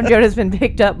whole time Jonah's been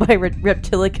picked up by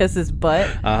Reptilicus's butt.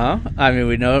 I mean,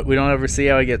 we don't ever see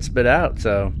how he gets spit out.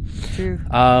 So, True.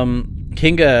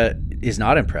 Kinga is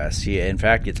not impressed. She, in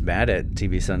fact, gets mad at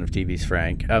TV son of TV's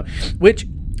Frank, which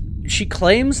she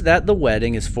claims that the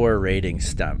wedding is for a rating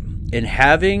stunt. And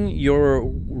having your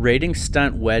rating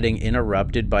stunt wedding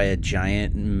interrupted by a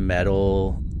giant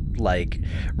metal like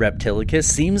Reptilicus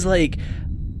seems like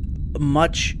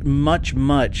much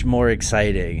more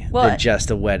exciting than just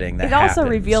a wedding that It also happens.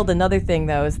 revealed another thing,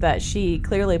 though, is that she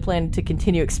clearly planned to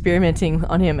continue experimenting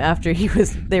on him after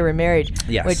they were married.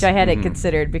 Yes. Which I hadn't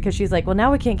considered, because she's like, well,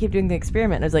 now we can't keep doing the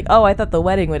experiment. And I was like, oh, I thought the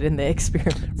wedding would end the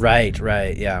experiment. Right,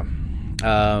 yeah.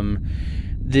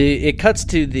 It cuts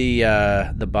to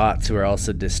the bots who are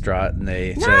also distraught, and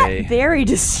they say Very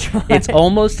distraught. it's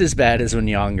almost as bad as when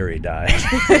Yongari died.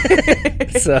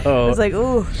 So I was like,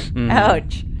 ooh,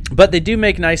 ouch. but they do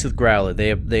make nice with Growler.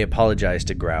 They apologize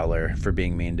to Growler for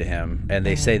being mean to him, and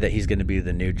they say that he's going to be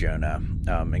the new Jonah.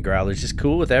 And Growler's just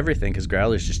cool with everything because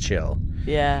Growler's just chill.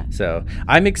 Yeah. So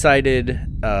I'm excited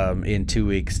in 2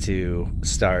 weeks to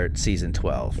start season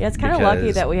 12. Yeah, it's kind of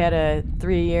lucky that we had a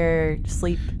 3-year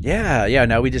sleep. Yeah.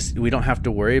 Now we don't have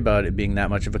to worry about it being that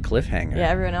much of a cliffhanger. Yeah,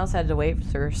 everyone else had to wait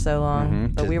for so long,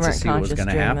 but we weren't to see what was conscious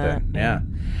gonna during happen. that.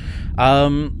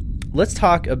 Yeah. Let's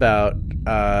talk about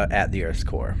At the Earth's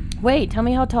Core. Wait, tell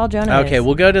me how tall Jonah is. Okay,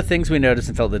 we'll go to things we noticed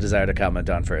and felt the desire to comment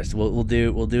on first. We'll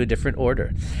do a different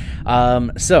order.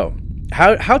 So,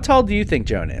 how tall do you think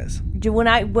Jonah is?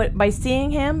 By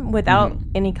seeing him without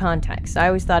any context, I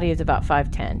always thought he was about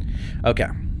 5'10". Okay,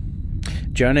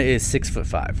 Jonah is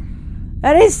 6'5".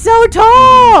 That is so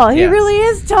tall. He Yeah. really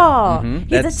is tall. He's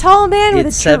That's- a tall man with a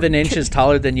It's 7 inches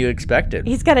taller than you expected.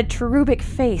 He's got a cherubic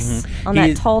face on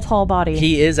He- that tall body.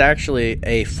 He is actually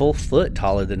a full foot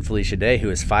taller than Felicia Day, who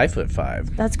is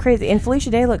 5'5". That's crazy. And Felicia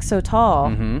Day looks so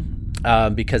tall.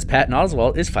 Because Patton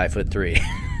Oswalt is 5'3".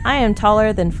 I am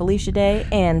taller than Felicia Day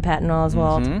and Patton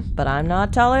Oswalt, but I'm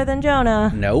not taller than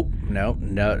Jonah. Nope, no.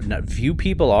 Few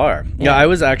people are. Yeah, I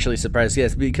was actually surprised.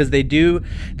 Yes, because they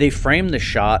frame the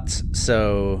shots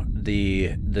so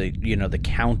the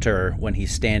counter when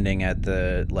he's standing at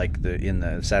in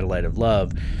the Satellite of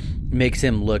Love makes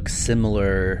him look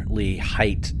similarly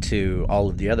height to all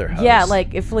of the other hosts. Yeah,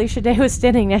 like if Felicia Day was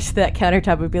standing next to that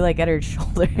countertop, it would be like at her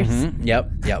shoulders.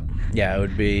 Yep. Yeah, it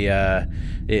would be.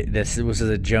 This was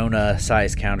a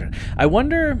Jonah-sized counter. I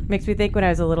wonder. Makes me think when I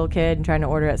was a little kid and trying to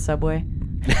order at Subway.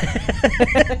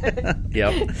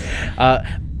 Yep.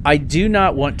 I do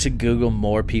not want to Google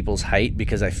more people's height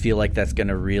because I feel like that's going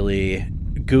to really.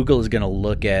 Google is going to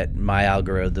look at my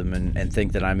algorithm and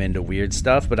think that I'm into weird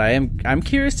stuff, but I'm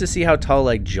curious to see how tall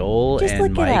like Joel Just and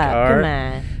look Mike it up. are. Come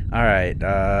on. All right.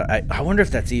 I wonder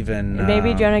if that's even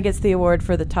Maybe Jonah gets the award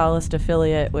for the tallest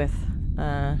affiliate with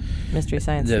Mystery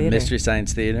Science the Theater. Mystery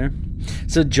Science Theater.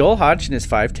 So Joel Hodgson is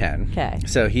 5'10". Okay.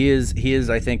 So he is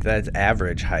I think that's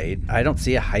average height. I don't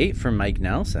see a height for Mike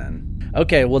Nelson.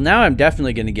 Okay, well now I'm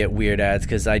definitely going to get weird ads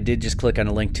because I did just click on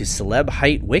a link to Celeb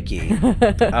Height Wiki.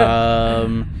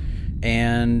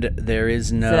 And there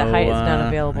is no... So that height is not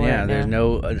available Yeah, right there's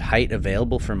now. no height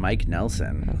available for Mike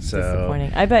Nelson. That's so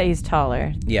disappointing. I bet he's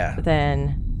taller yeah,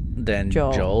 than then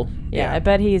Joel. Yeah, I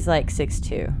bet he's like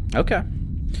 6'2". Okay.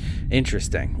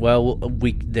 Interesting. Well,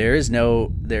 there's no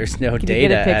Can data you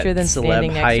get a picture of them at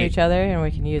standing celeb next height. to each other, and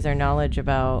we can use our knowledge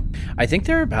about... I think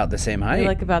they're about the same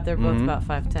height. They're both about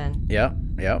 5'10".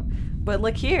 Yep. But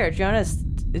look here, Jonah's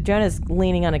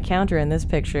leaning on a counter in this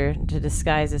picture to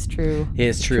disguise his true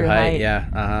height.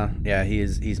 Yeah. Yeah.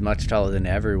 He's much taller than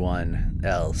everyone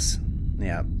else.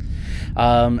 Yeah.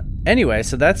 Anyway,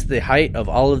 so that's the height of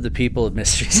all of the people of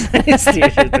Mystery Science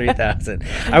Theater 3000.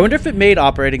 I wonder if it made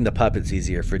operating the puppets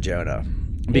easier for Jonah.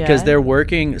 Because they're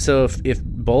working... So if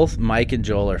both Mike and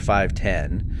Joel are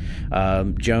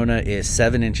 5'10", Jonah is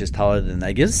 7 inches taller than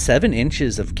that. Gives 7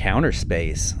 inches of counter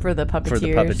space. for the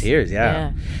Puppeteers,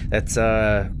 yeah. That's...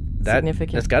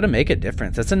 Significant. That's got to make a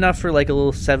difference. That's enough for like a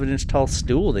little 7-inch tall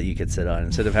stool that you could sit on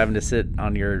instead of having to sit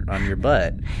on your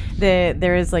butt.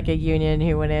 There is like a union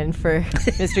who went in for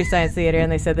Mystery Science Theater,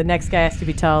 and they said the next guy has to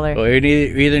be taller. Well, you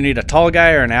either need a tall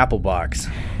guy or an apple box.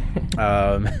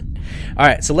 All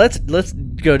right, so let's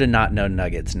go to not known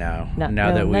nuggets now.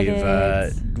 Now that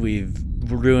we've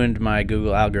ruined my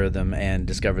Google algorithm and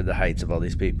discovered the heights of all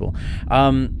these people.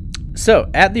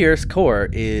 So, At the Earth's Core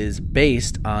is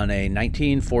based on a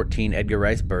 1914 Edgar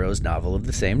Rice Burroughs novel of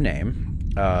the same name.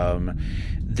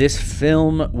 This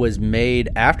film was made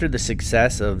after the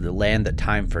success of The Land That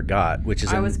Time Forgot, which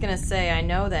is... I was going to say, I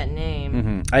know that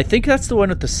name. I think that's the one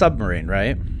with the submarine,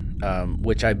 right?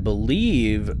 Which I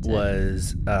believe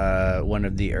was one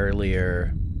of the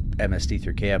earlier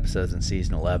MSD3K episodes in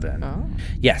season 11. Oh.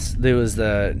 Yes, there was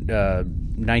the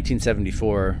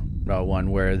 1974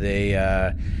 one where they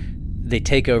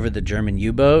take over the German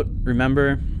U-boat,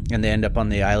 remember? And they end up on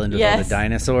the island with all the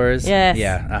dinosaurs. Yes.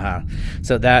 Yeah,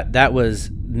 So that was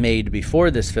made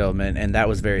before this film, and that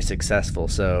was very successful.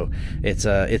 So it's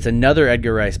another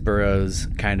Edgar Rice Burroughs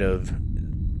kind of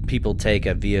people take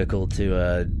a vehicle to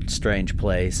a strange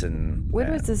place. And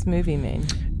When was this movie made?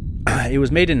 it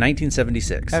was made in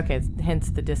 1976. Okay, hence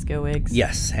the disco wigs.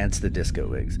 Yes, hence the disco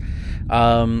wigs.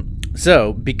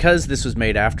 So because this was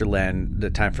made after Land, the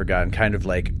Time Forgotten, kind of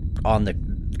like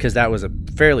because that was a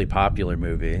fairly popular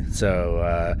movie,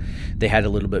 so they had a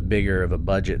little bit bigger of a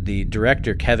budget. The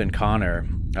director, Kevin Connor,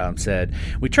 said,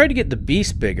 "We tried to get the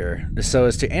beast bigger so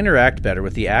as to interact better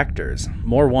with the actors,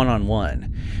 more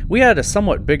one-on-one. We had a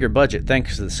somewhat bigger budget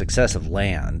thanks to the success of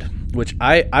Land," which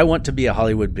I want to be a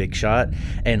Hollywood big shot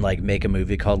and like make a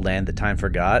movie called Land the Time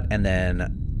Forgot, and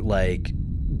then like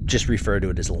just refer to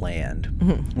it as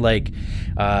Land. Like,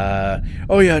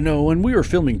 oh yeah, no, when we were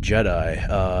filming Jedi,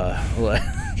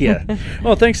 yeah.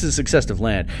 Well, thanks to the success of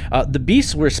Land, the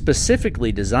beasts were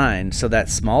specifically designed so that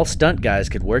small stunt guys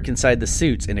could work inside the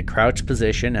suits in a crouched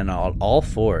position and on all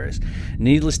fours.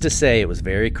 Needless to say, it was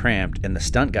very cramped, and the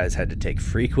stunt guys had to take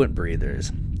frequent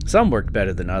breathers. Some worked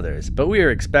better than others, but we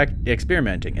were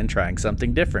experimenting and trying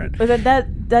something different. But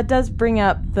that does bring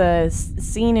up the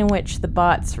scene in which the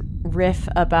bots riff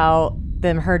about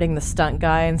them hurting the stunt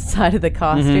guy inside of the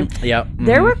costume. Yeah.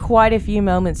 There were quite a few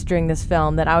moments during this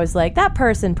film that I was like, that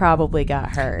person probably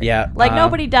got hurt. Yeah. Like,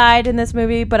 nobody died in this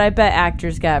movie, but I bet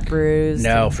actors got bruised.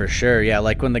 No, for sure. Yeah,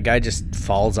 like when the guy just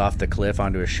falls off the cliff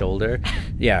onto his shoulder.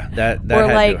 Yeah, that Or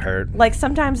had like, to hurt. like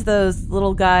sometimes those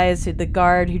little guys, the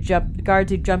guards who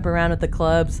jump around at the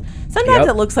clubs, sometimes Yep.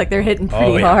 it looks like they're hitting pretty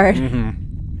Oh, yeah. hard.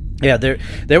 Yeah,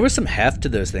 there was some heft to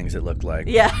those things, it looked like.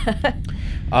 Yeah.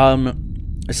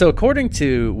 So according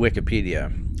to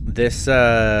Wikipedia,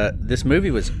 this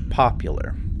movie was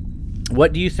popular.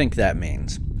 What do you think that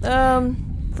means?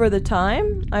 For the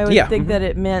time, I would Yeah. think that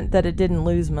it meant that it didn't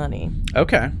lose money.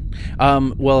 Okay.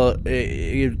 Well,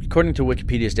 according to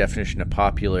Wikipedia's definition of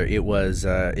popular,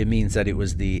 it means that it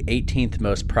was the 18th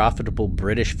most profitable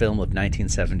British film of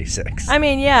 1976. I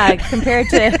mean, yeah, compared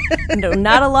to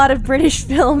not a lot of British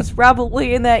films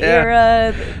probably in that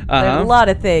era. There are a lot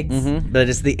of things. But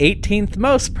it's the 18th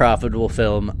most profitable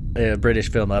British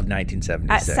film of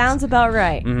 1976. That sounds about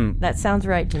right. That sounds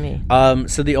right to me.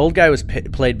 So the old guy was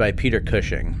played by Peter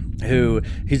Cushing, who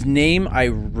his name I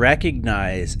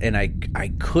recognize, and I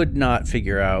could not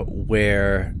figure out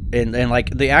where, and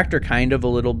like the actor kind of a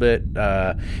little bit,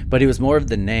 but it was more of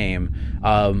the name.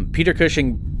 Peter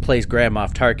Cushing plays Grand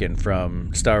Moff Tarkin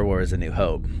from Star Wars: A New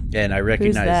Hope, and I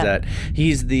recognize that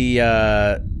he's the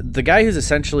guy who's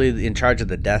essentially in charge of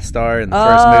the Death Star in the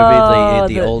first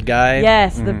movie, the old guy.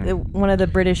 Yes, one of the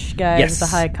British guys with the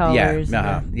high collars.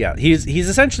 Yeah. He's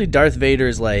essentially Darth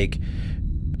Vader's like.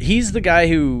 He's the guy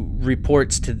who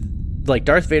reports to, like,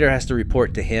 Darth Vader has to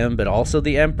report to him, but also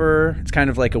the Emperor. It's kind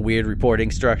of like a weird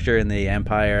reporting structure in the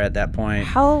Empire at that point.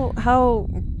 How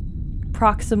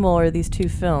proximal are these two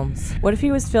films? What if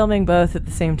he was filming both at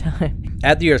the same time?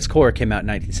 At the Earth's Core came out in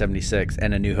 1976,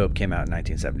 and A New Hope came out in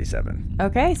 1977.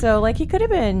 Okay, so like he could have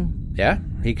been. Yeah,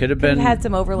 he could have been had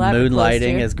some overlap.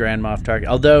 moonlighting as Grand Moff Tarkin.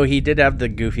 Although he did have the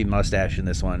goofy mustache in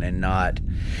this one, and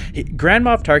Grand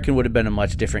Moff Tarkin would have been a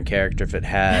much different character if it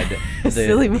had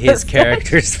his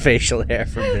character's facial hair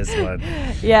from this one.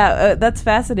 Yeah, that's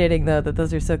fascinating though that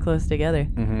those are so close together.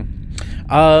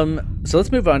 So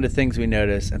let's move on to things we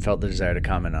noticed and felt the desire to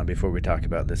comment on before we talk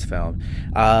about this film.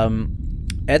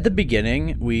 At the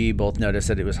beginning, we both noticed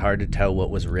that it was hard to tell what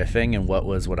was riffing and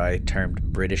what I termed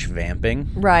British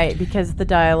vamping. Right, because the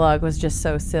dialogue was just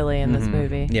so silly in this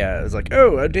movie. Yeah, it was like,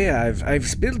 oh dear, I've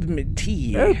spilled my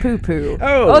tea. Oh, poo-poo.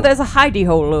 Oh, there's a hidey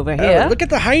hole over here. Oh, look at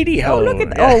the hidey hole. Oh, look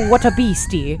at what a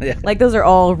beastie. Yeah. Like, those are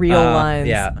all real lines.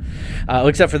 Yeah,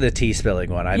 except for the tea spilling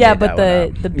one. I yeah, made but that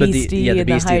one up. the beastie and the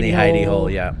hidey hole. hole.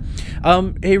 Yeah.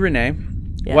 Hey, Renee,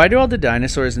 why do all the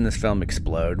dinosaurs in this film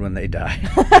explode when they die?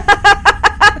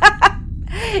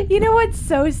 You know what's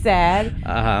so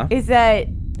sad? Is that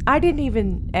I didn't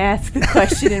even ask the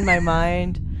question in my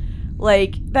mind.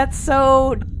 Like, that's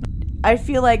so... I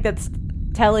feel like that's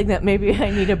telling that maybe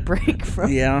I need a break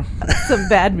from some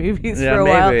bad movies for a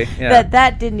while. Yeah.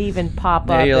 That didn't even pop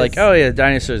up. You're like, oh yeah,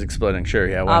 dinosaurs exploding. Sure,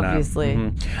 yeah, why obviously.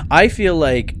 not? I feel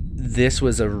like this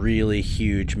was a really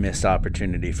huge missed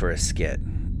opportunity for a skit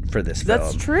for this film.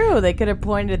 That's true. They could have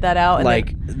pointed that out.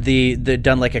 Like the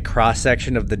done like a cross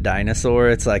section of the dinosaur.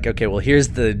 It's like, okay, well here's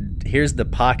the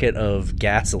pocket of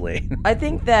gasoline. I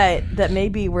think that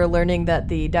maybe we're learning that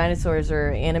the dinosaurs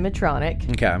are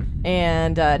animatronic. Okay.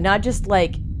 And not just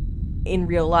like in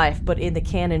real life, but in the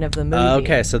canon of the movie.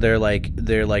 Okay, so they're like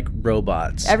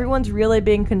robots. Everyone's really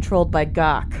being controlled by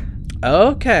Gok.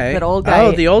 Okay. That old guy.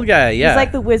 Oh, the old guy, yeah. He's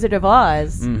like the Wizard of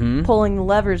Oz, pulling the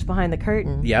levers behind the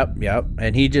curtain. Yep.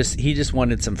 And he just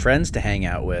wanted some friends to hang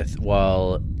out with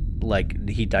while, like,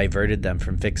 he diverted them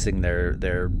from fixing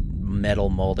their metal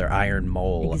mole, their iron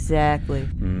mole. Exactly.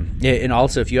 Yeah, and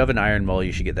also, if you have an iron mole,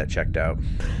 you should get that checked out.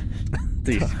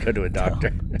 You should go to a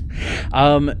doctor.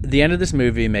 The end of this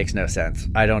movie makes no sense.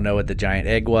 I don't know what the giant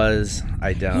egg was.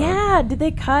 I don't. Yeah, did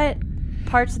they cut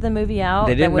parts of the movie out?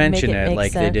 They didn't that would mention make it make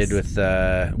like sense? they did with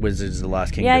Wizards of the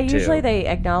Lost Kingdom. Yeah, usually 2. they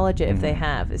acknowledge it if they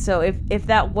have. So if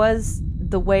that was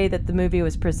the way that the movie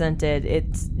was presented,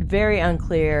 it's very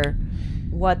unclear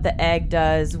what the egg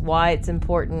does, why it's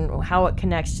important, how it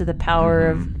connects to the power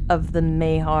of the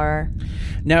Mahar.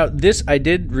 Now, this, I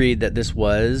did read that this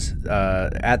was,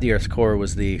 At the Earth's Core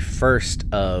was the first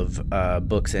of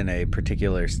books in a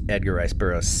particular Edgar Rice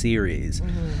Burroughs series.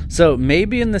 So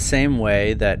maybe in the same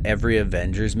way that every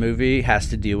Avengers movie has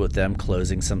to deal with them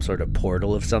closing some sort of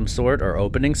portal of some sort or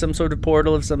opening some sort of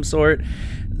portal of some sort,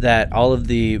 that all of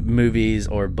the movies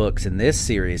or books in this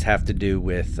series have to do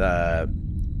with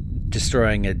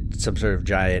destroying some sort of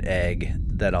giant egg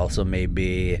that also may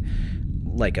be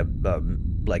like a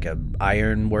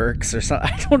ironworks or something.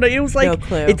 I don't know. It was like, No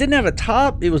clue. It didn't have a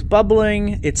top. It was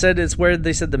bubbling. It said it's where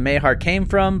they said the Mahar came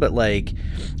from, but like,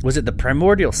 was it the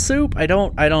primordial soup? I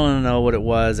don't know what it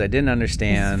was. I didn't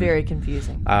understand. It's very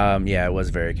confusing. Yeah, it was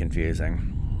very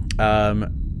confusing.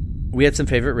 We had some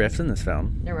favorite riffs in this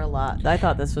film. There were a lot. I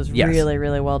thought this was Yes. really,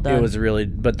 really well done. It was really,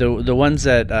 but the ones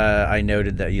that I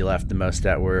noted that you left the most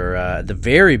at were at the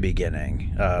very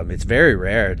beginning. It's very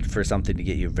rare for something to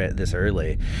get you this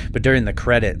early, but during the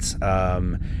credits,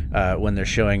 when they're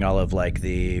showing all of like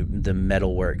the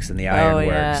metalworks and the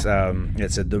ironworks,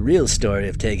 it said the real story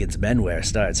of Tegan's menware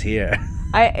starts here.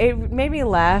 It made me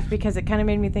laugh because it kind of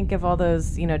made me think of all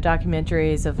those,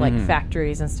 documentaries of like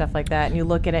factories and stuff like that. And you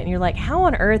look at it and you're like, how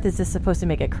on earth is this supposed to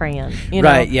make a crayon?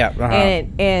 Right, yeah,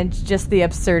 and just the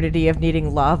absurdity of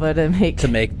needing lava to make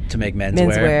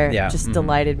menswear. Yeah, just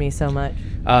delighted me so much.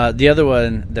 The other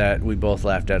one that we both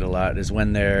laughed at a lot is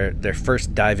when they're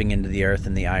first diving into the earth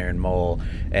in the iron mole,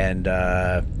 and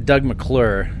Doug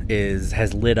McClure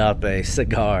has lit up a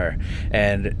cigar,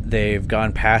 and they've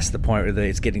gone past the point where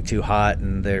it's getting too hot,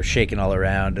 and they're shaking all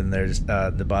around, and there's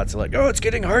the bots are like, "Oh, it's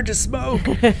getting hard to smoke."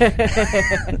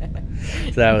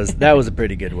 So that was a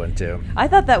pretty good one too. I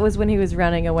thought that was when he was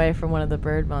running away from one of the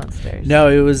bird monsters. No,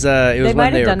 it was when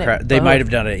might they have were. done it They both. might have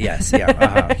done it. Yes,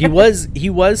 yeah. He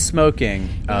was smoking.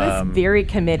 He was very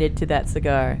committed to that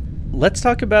cigar. Let's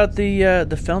talk about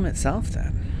the film itself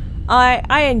then.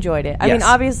 I enjoyed it. I mean, Yes.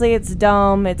 obviously it's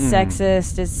dumb, it's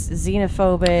sexist, it's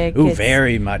xenophobic. Ooh, it's,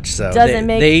 very much so. doesn't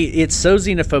It's so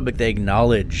xenophobic they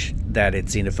acknowledge that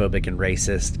it's xenophobic and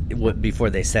racist before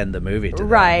they send the movie to them.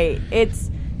 Right.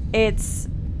 It's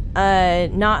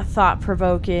not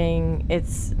thought-provoking.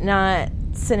 It's not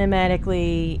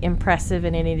cinematically impressive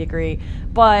in any degree,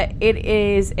 but it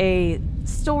is a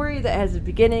story that has a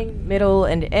beginning, middle,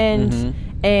 and end,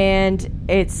 and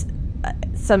it's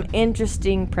some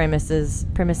interesting premises.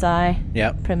 Yep.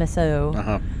 Premiso.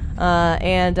 Uh-huh.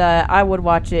 And I would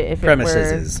watch it if it were...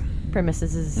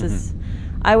 Premises.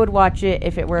 I would watch it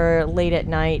if it were late at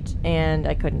night and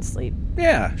I couldn't sleep.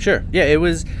 Yeah, sure. Yeah, it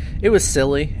was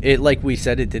silly. It, like we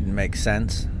said, it didn't make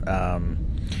sense.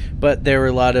 But there were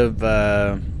a lot of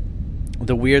the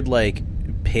weird like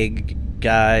pig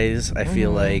guys. I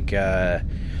feel like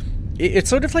it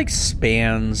sort of like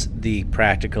spans the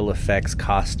practical effects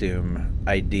costume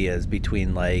ideas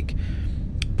between like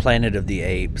Planet of the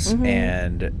Apes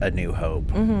and A New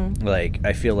Hope. Like,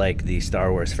 I feel like the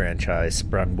Star Wars franchise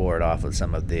sprung board off of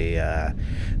some of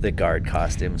the guard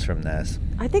costumes from this.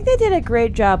 I think they did a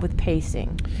great job with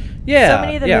pacing. Yeah, So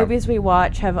many of the movies we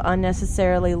watch have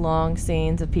unnecessarily long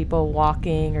scenes of people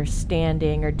walking or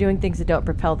standing or doing things that don't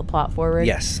propel the plot forward.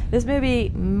 Yes. This movie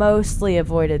mostly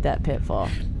avoided that pitfall.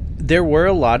 There were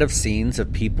a lot of scenes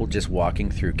of people just walking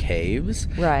through caves.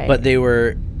 Right. But they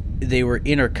were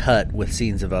intercut with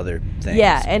scenes of other things.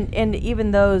 Yeah, and even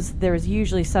those, there was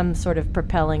usually some sort of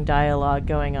propelling dialogue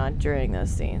going on during those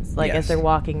scenes. Like, Yes. as they're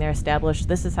walking, they're establishing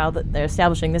this is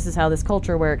how this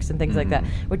culture works and things like that.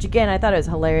 Which, again, I thought it was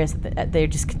hilarious that they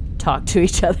just talk to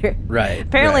each other. Right.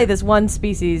 Apparently, right. this one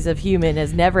species of human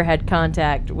has never had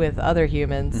contact with other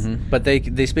humans. But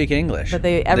they speak English. But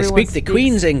they everyone speak the speaks-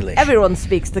 Queen's English. Everyone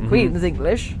speaks the Queen's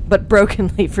English, but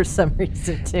brokenly for some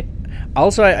reason, too.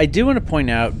 Also, I do want to point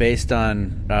out, based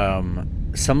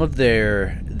on some of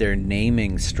their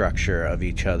naming structure of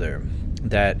each other,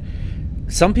 that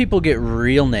some people get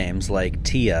real names like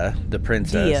Tia, the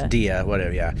princess, Dia,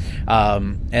 whatever, yeah.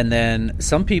 And then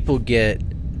some people get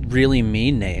really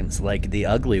mean names like the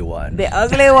ugly one. The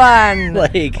ugly one.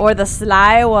 Like- or the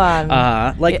sly one.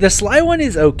 The sly one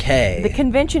is okay. The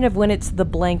convention of when it's the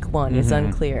blank one is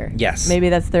unclear. Yes. Maybe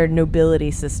that's their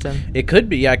nobility system. It could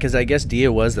be, yeah, because I guess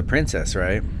Dia was the princess,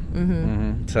 right?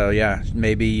 Mm-hmm. So yeah,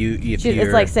 maybe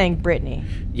It's like saying Brittany.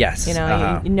 yes, You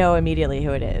know, you know immediately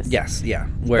who it is. yes, yeah.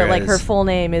 But Whereas, like her full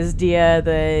name is Dia,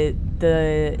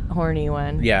 the horny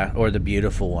one. yeah, or the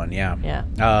beautiful one, yeah, Yeah.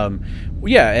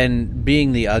 yeah, and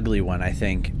being the ugly one, I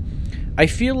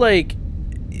feel like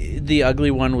the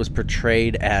ugly one was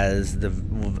portrayed as the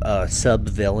sub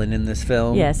villain in this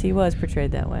film. Yes, he was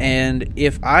portrayed that way. And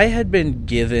if I had been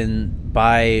given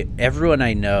by everyone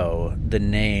I know the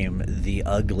name the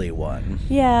ugly one,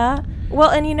 yeah. Well,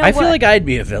 and you know I what? feel like I'd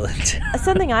be a villain too.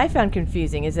 Something I found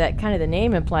confusing is that kind of the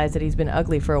name implies that he's been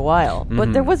ugly for a while. Mm-hmm.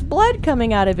 But there was blood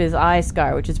coming out of his eye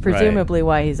scar, which is presumably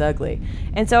why he's ugly.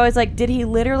 And so I was like, did he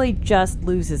literally just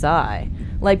lose his eye?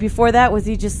 Like, before that, was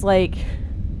he just like...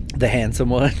 The handsome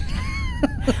one.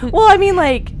 Well, I mean,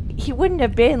 like, he wouldn't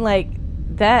have been, like,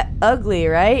 that ugly,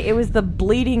 right? It was the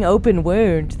bleeding open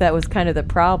wound that was kind of the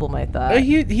problem, I thought.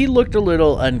 He looked a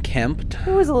little unkempt.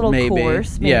 It was a little maybe.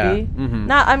 coarse, maybe. Yeah. Mm-hmm.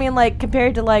 Not, I mean, like,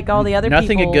 compared to, like, all the other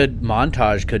Nothing people. a good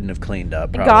montage couldn't have cleaned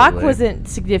up, Gok probably. wasn't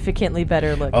significantly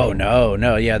better looking. Oh,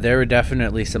 no. Yeah, there were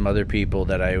definitely some other people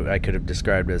that I could have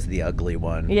described as the ugly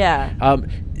one. Yeah.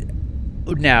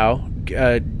 Now,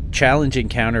 challenging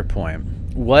counterpoint.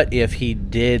 What if he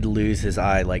did lose his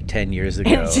eye like 10 years ago?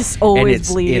 It's just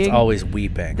always bleeding? It's always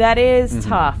weeping. That is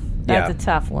tough. That's Yeah. a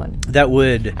tough one. That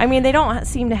would... I mean, they don't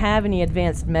seem to have any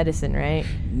advanced medicine, right?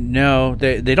 No,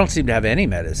 they don't seem to have any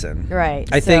medicine. Right.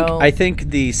 I think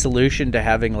the solution to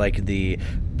having like the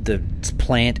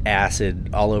plant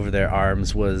acid all over their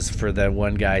arms was for the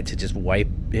one guy to just wipe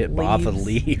it off of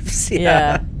leaves.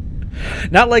 Yeah.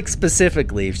 Not like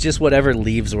specific leaves, just whatever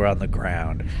leaves were on the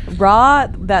ground. Ra,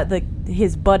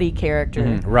 his buddy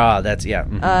character, Raw, that's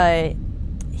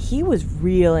he was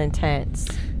real intense.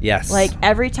 yes. Like,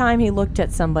 every time he looked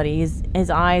at somebody, his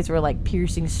eyes were like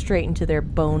piercing straight into their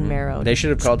bone marrow. They should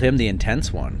have called him the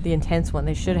intense one. The intense one.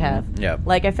 They should have. Yeah.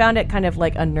 Like, I found it kind of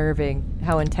like unnerving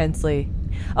how intensely.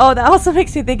 Oh, that also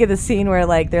makes me think of the scene where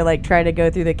like they're like trying to go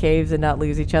through the caves and not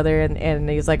lose each other, and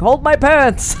he's like, "Hold my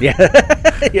pants." Yeah,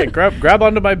 yeah. Grab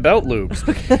onto my belt loops.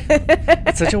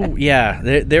 It's such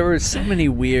a There were so many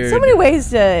weird. So many ways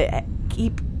to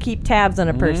keep tabs on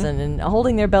a person, and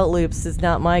holding their belt loops is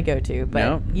not my go-to. But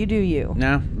No. you do you.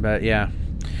 No, but yeah.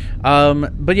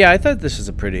 But yeah, I thought this was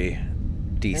a pretty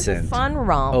decent, It's a fun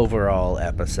romp. overall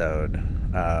episode.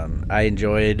 I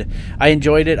enjoyed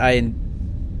it.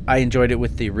 I enjoyed it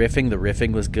with the riffing. The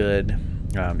riffing was good.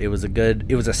 It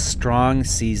was a strong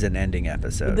season-ending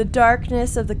episode. The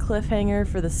darkness of the cliffhanger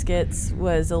for the skits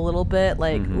was a little bit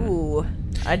like, ooh.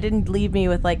 I didn't leave me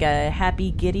with like a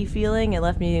happy, giddy feeling. It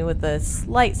left me with a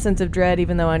slight sense of dread,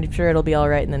 even though I'm sure it'll be all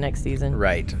right in the next season.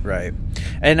 Right.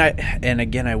 And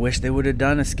again, I wish they would have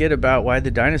done a skit about why the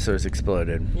dinosaurs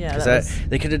exploded. Yeah, 'Cause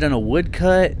they could have done a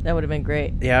woodcut. That would have been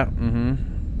great. Yeah. Mm-hmm.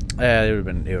 It would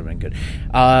have been good.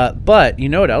 But you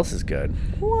know what else is good?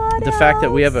 What The fact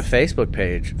that we have a else? Facebook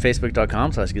page,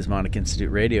 facebook.com/Gizmonic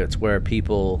Institute Radio. It's where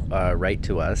people write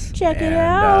to us. Check it and,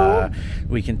 out.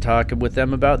 We can talk with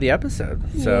them about the episode.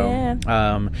 So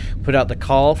put out the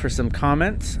call for some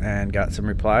comments and got some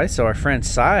replies. So our friend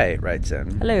Sai writes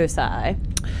in. Hello, Sai.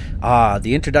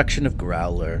 The introduction of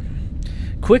Growler.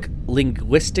 Quick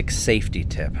linguistic safety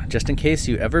tip. Just in case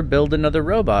you ever build another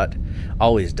robot,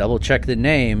 always double check the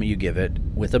name you give it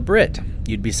with a Brit.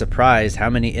 You'd be surprised how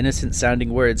many innocent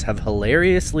sounding words have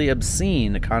hilariously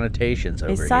obscene connotations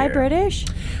over Is Sai here. British?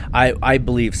 I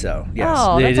believe so, yes.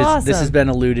 Oh, that's awesome. This has been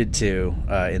alluded to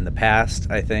in the past,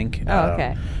 I think. Oh,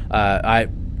 okay.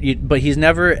 But he's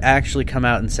never actually come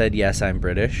out and said, yes, I'm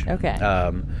British. Okay.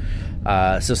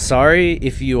 So sorry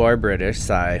if you are British,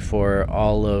 Sai, for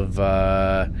all of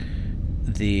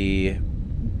the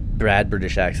bad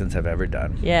British accents I've ever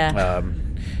done. Yeah.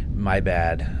 My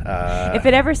bad. If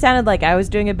it ever sounded like I was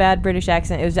doing a bad British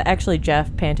accent, it was actually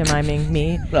Jeff pantomiming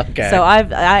me. Okay. So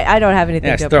I don't have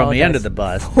anything to throw me apologize under the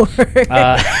bus. for.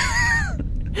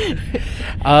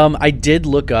 I did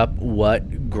look up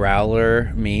what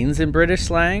growler means in British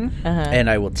slang, and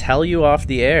I will tell you off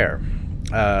the air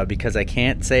because I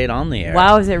can't say it on the air.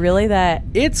 Wow, is it really that?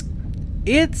 It's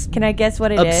Can I guess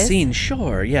what it is? obscene,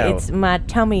 sure, yeah. It's my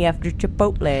tummy after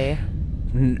Chipotle.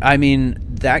 I mean,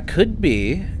 that could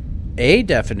be a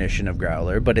definition of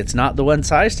growler, but it's not the one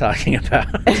Sai's talking about.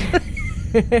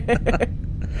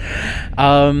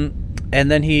 And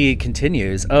then he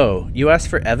continues, "Oh, you asked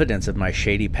for evidence of my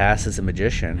shady past as a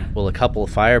magician. Well, a couple of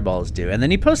fireballs do." And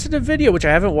then he posted a video, which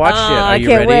I haven't watched yet. Are you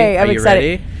can't ready? wait. I'm Are you excited.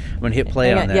 ready? I'm going to hit play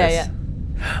Hang on on. this.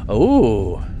 Yeah.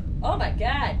 Oh, Oh my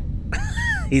god.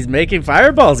 he's making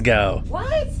fireballs go.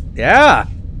 What? Yeah.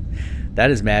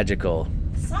 That is magical.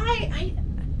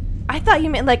 I thought you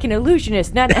meant like an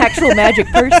illusionist, not an actual magic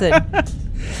person.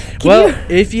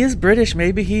 If he is British,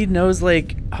 maybe he knows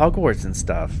like Hogwarts and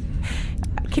stuff.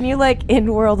 Can you like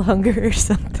end world hunger or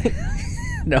something?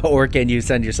 No, or can you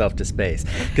send yourself to space?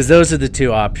 Because those are the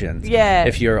two options. Yeah.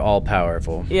 If you're all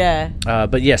powerful. Yeah.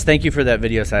 But yes, thank you for that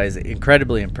video size.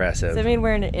 Incredibly impressive. Does that mean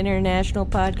we're an international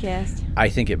podcast? I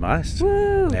think it must.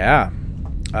 Woo! Yeah.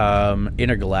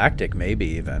 Intergalactic, maybe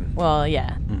even. Well,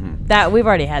 yeah. Mm-hmm. That we've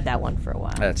already had that one for a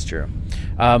while. That's true.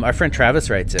 Our friend Travis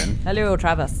writes in. Hello,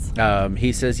 Travis.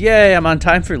 He says, "Yay, I'm on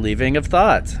time for leaving of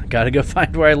thoughts. Gotta go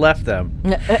find where I left them."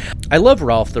 I love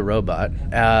Rolf the Robot,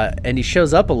 and he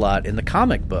shows up a lot in the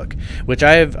comic book, which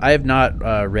I have not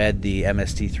read the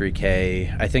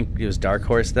MST3K. I think it was Dark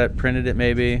Horse that printed it,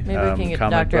 maybe. Maybe we can get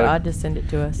comic Dr. book. Odd to send it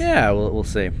to us. Yeah, we'll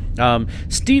see.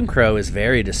 Steam Crow is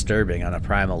very disturbing on a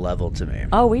primal level to me.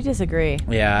 Oh, we disagree.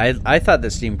 Yeah, I thought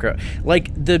that Steam Crow, like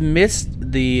the mist,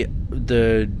 the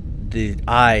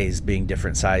eyes being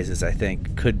different sizes, I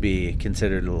think could be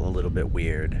considered a little bit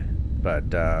weird, but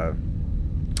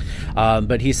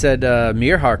he said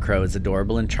Mirhar Crow is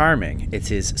adorable and charming. It's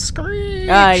his screech.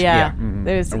 Yeah.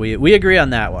 Mhm. We agree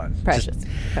on that one. Precious.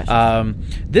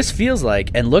 This feels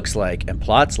like and looks like and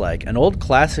plots like an old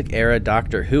classic era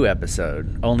Doctor Who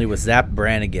episode, only with Zap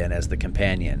Brannigan as the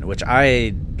companion, which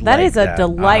That is a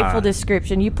delightful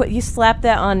description. You slap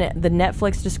that on the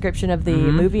Netflix description of the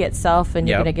movie itself, and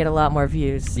you're Yep. going to get a lot more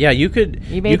views. Yeah, you could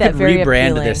made that very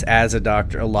rebrand appealing. this as a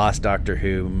lost Doctor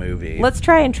Who movie. Let's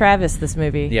try and Travis this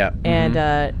movie. Yeah. And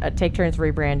take turns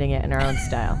rebranding it in our own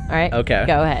style. All right? Okay.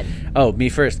 Go ahead. Oh, me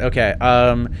first. Okay.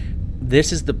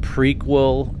 This is the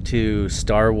prequel to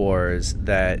Star Wars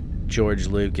that George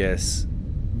Lucas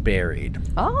buried.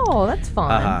 Oh, that's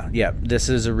fun. Yeah. This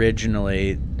is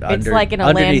originally It's like in a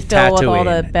underneath landfill with all the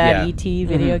Tatooine. bad Yeah. ET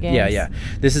video games. Yeah.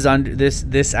 This is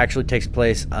this actually takes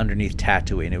place underneath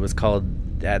Tatooine. It was called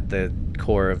at the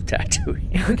core of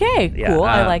Tatooine. Okay, Yeah, cool.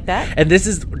 I like that. And this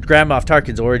is Grand Moff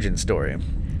Tarkin's origin story.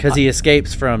 Because he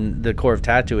escapes from the core of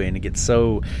Tatooine and gets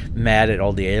so mad at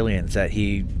all the aliens that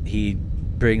he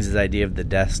brings his idea of the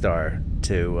Death Star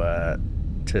to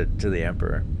the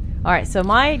Emperor. All right, so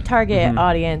my target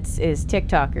audience is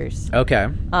TikTokers. Okay.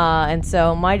 And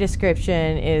so my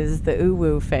description is the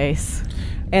uwu face.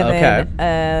 And Okay. then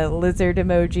a lizard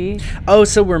emoji. Oh,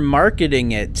 so we're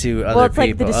marketing it to other Well, it's like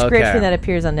people. the description Okay. that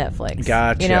appears on Netflix.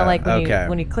 Gotcha. You know, like Okay.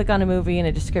 when you click on a movie and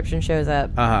a description shows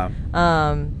up. Uh-huh.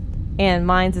 And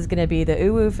mine's is going to be the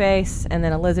uwu face, and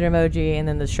then a lizard emoji, and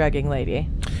then the shrugging lady.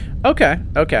 Okay.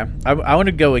 I want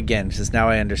to go again, because now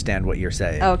I understand what you're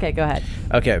saying. Oh, okay, go ahead.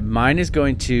 Okay, mine is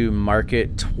going to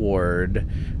market toward,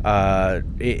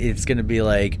 it's going to be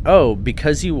like, oh,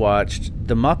 because you watched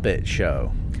The Muppet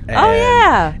Show. Oh, And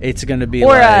yeah. It's going to be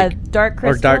Or like... Dark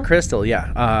Crystal. Or Dark Crystal,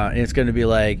 yeah. It's going to be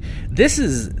like, this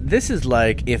is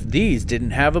like if these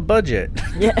didn't have a budget.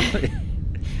 Yeah.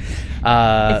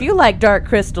 If you like Dark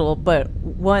Crystal, but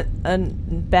want a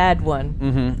bad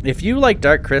one. If you like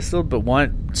Dark Crystal but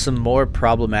want some more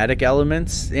problematic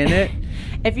elements in it...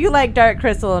 If you like Dark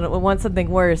Crystal and want something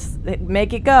worse,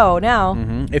 make it go now.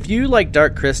 If you like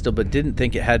Dark Crystal but didn't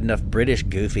think it had enough British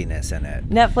goofiness in it...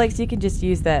 Netflix, you can just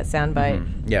use that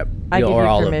soundbite. Yep. I give or you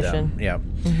all permission. of them. Yep.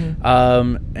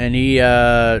 And he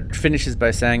finishes by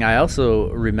saying, I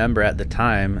also remember at the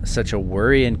time such a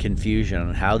worry and confusion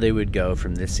on how they would go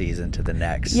from this season to the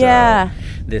next. Yeah. So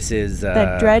this is...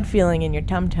 That dread feeling in your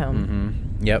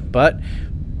tum-tum. Yep, but...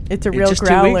 It's a It's real just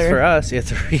growler. 2 weeks for us.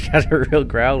 We got a real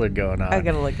growler going on. I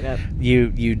gotta look it up. You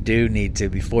do need to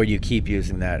before you keep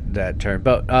using that term.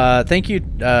 But thank you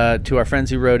to our friends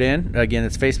who wrote in. Again,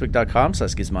 it's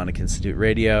facebook.com/Gizmonic Institute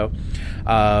Radio.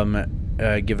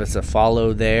 Give us a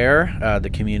follow there. The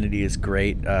community is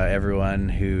great. Everyone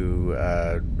who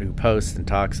posts and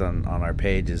talks on our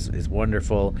page is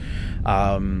wonderful.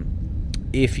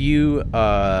 If you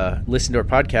listen to our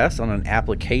podcast on an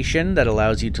application that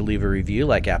allows you to leave a review,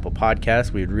 like Apple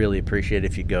Podcasts, we'd really appreciate it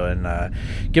if you go and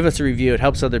give us a review. It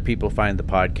helps other people find the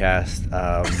podcast.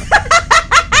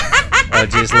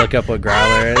 Just look up what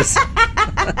growler is.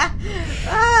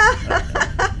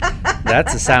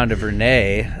 That's the sound of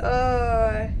Renee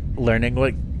learning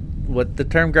what the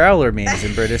term growler means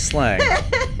in British slang.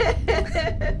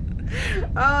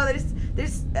 Oh,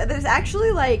 There's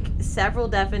actually like several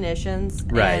definitions,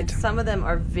 Right. and some of them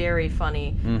are very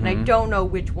funny, and I don't know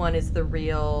which one is the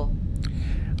real.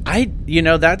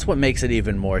 That's what makes it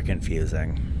even more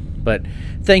confusing. But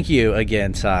thank you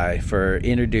again, Sai, for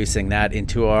introducing that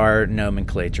into our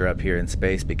nomenclature up here in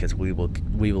space, because we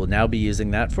will now be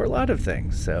using that for a lot of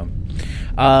things. So,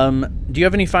 do you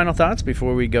have any final thoughts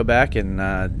before we go back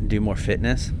and do more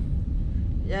fitness?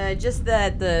 Just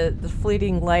that the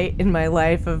fleeting light in my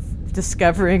life of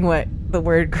discovering what the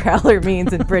word growler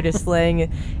means in British slang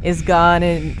is gone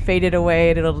and faded away,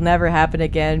 and it'll never happen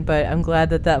again. But I'm glad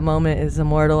that moment is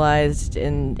immortalized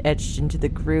and etched into the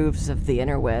grooves of the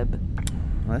interweb.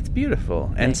 Well, that's beautiful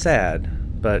and Thanks.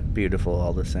 sad, but beautiful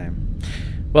all the same.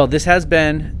 Well, this has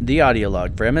been the audio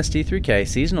log for MST3K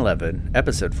Season 11,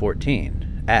 Episode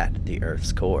 14, At the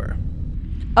Earth's Core.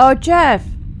 Oh, Jeff!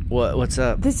 What's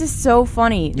up? This is so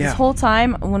funny. Yeah. This whole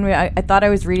time, when I thought I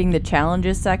was reading the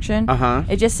challenges section,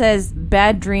 it just says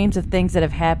bad dreams of things that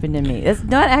have happened to me. It's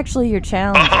not actually your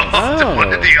challenge. What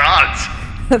are the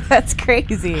odds? That's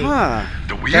crazy. Huh.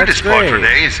 The weirdest part, great.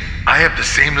 Renee, is I have the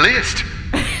same list.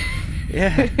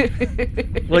 Yeah.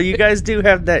 Well, you guys do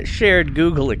have that shared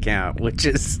Google account, which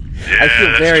is I feel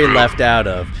that's very true. left out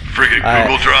of. Friggin'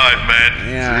 Google Drive, man.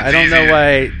 Yeah, It's I don't know easy.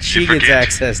 why she You gets forget.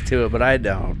 access to it, but I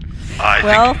don't.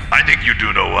 I think you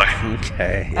do know why.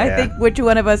 Okay. I yeah. think which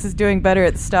one of us is doing better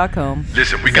at Stockholm.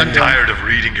 Listen, we got tired of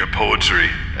reading your poetry,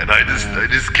 and I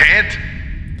just can't.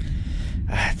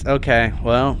 Okay,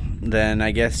 well, then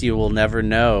I guess you will never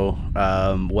know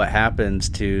what happens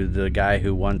to the guy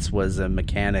who once was a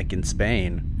mechanic in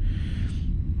Spain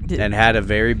and had a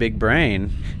very big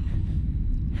brain.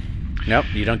 Nope,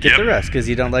 you don't get Yep. the rest because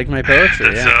you don't like my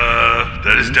poetry. That's, Yeah.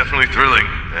 that is definitely thrilling,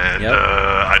 and Yep.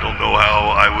 I don't know how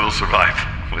I will survive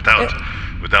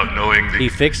without knowing the. He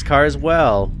fixed cars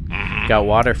well, got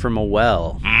water from a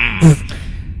well,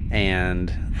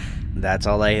 and that's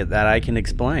all that I can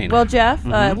explain. Well, Jeff,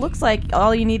 it looks like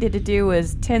all you needed to do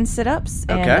was 10 sit-ups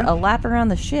and Okay. a lap around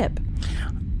the ship.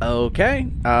 Okay.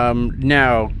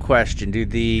 Now, question: do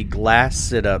the glass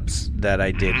sit-ups that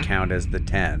I did count as the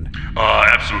 10?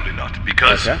 Absolutely not,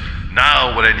 because Okay.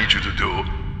 now what I need you to do,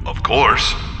 of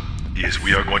course, is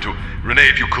we are going to Renee,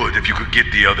 if you could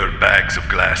get the other bags of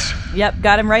glass. Yep,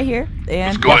 got him right here.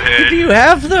 And Let's go ahead. Do you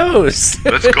have those?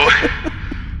 Let's go.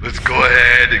 Let's go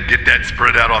ahead and get that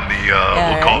spread out on the.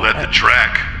 We'll call that the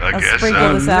track, I I'll guess.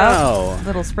 sprinkle this no. out.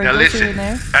 Little Now sprinkles here listen, and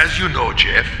there. as you know,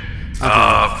 Jeff,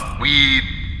 we,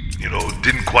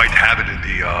 didn't quite have it in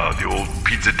the old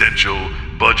Pizzadential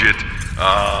budget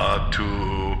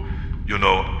to,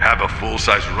 have a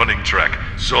full-size running track.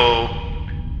 So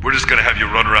we're just gonna have you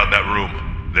run around that room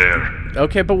there.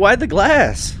 Okay, but why the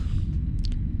glass?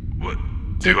 What?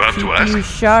 Do you have to keep ask? you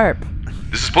sharp.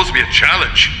 This is supposed to be a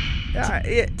challenge.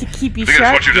 To keep you I think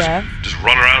I sharp, just want you Jeff. to just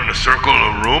run around in a circle in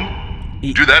a room.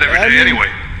 Do that every I day mean, anyway.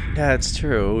 That's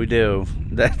true. We do.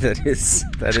 That is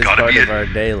gotta part be of it. our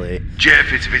daily.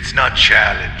 Jeff, if it's not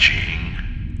challenging,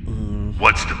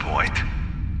 what's the point?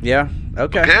 Yeah.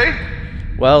 Okay. Okay?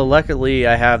 Well, luckily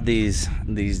I have these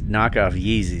knockoff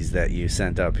Yeezys that you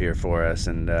sent up here for us,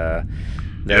 and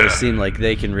those seem like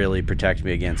they can really protect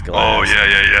me against Oh, glass.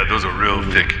 yeah. Those are real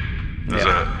thick. Those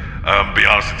Yeah. are, be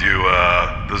honest with you,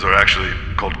 those are actually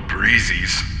called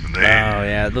breezies. Oh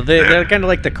yeah, they're kind of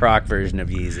like the Croc version of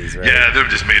Yeezys, right? Yeah, they're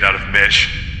just made out of mesh.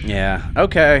 Yeah.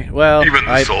 Okay. Well, Even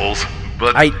the soles.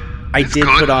 But I it's did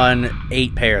good. put on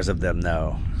 8 pairs of them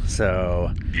though,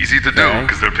 so Easy to do Okay.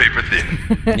 because they're paper thin.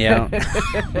 yeah.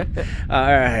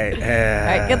 All right. All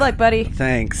right, good luck, buddy.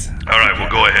 Thanks. All right, we'll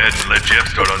go ahead and let Jeff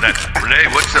start on that. Renee,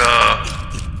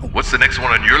 what's the next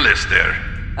one on your list there?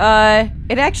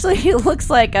 It actually looks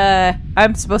like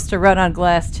I'm supposed to run on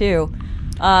glass too.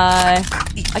 I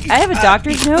have a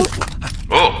doctor's note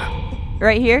Oh,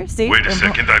 right here. See, Wait a I'm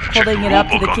second, I have to check holding the it up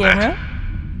rule to the book on that.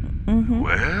 camera.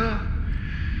 well,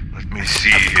 let me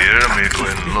see here. Let me go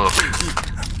ahead and look.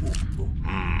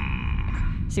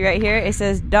 See right here, it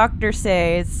says Doctor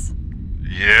says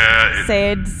Yeah,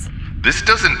 this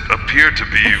doesn't appear to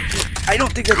be. I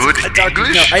don't think that's Good a doctor.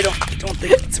 English? No, I don't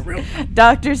think it's real.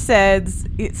 Doctor says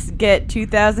get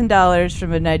 $2,000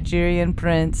 from a Nigerian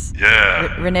prince.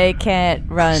 Yeah. Renee can't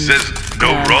run. Says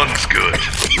no run's good.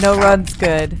 No run's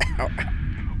good.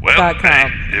 Well, .com.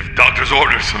 hey, if doctor's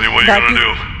orders, I mean, what are you gonna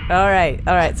do? All right.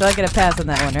 So I get a pass on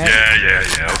that one, right?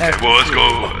 Yeah. Okay, well, let's go.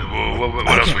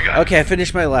 What else we got? Okay, I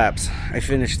finished my laps. I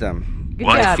finished them. Good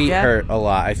What? My job, feet Jeff. hurt a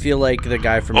lot. I feel like the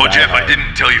guy from Oh, Die Jeff, I Hard.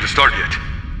 didn't tell you to start yet.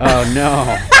 Oh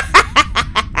no.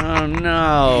 Oh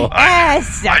no! I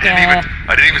sucker.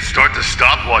 didn't even start the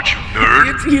stopwatch, you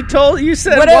nerd. You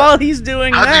said What a- while he's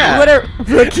doing How do you- that. What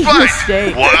a rookie Fine.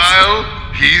 mistake.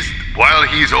 While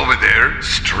he's over there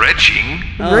stretching,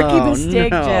 Rookie Oh,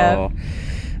 mistake, no.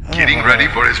 Jeff. getting ready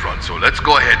for his run. So let's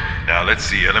go ahead. Now let's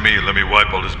see. Let me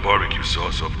wipe all this barbecue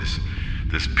sauce off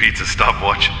this pizza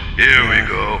stopwatch. Here we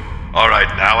go. All right,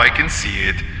 now I can see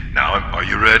it. Now, are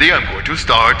you ready? I'm going to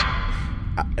start.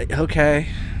 Okay.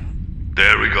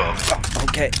 There we go.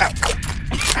 Okay.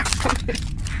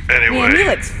 Anyway. Man, he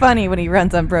looks funny when he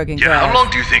runs on broken Yeah, glass. how long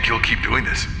do you think he'll keep doing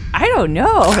this? I don't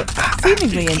know.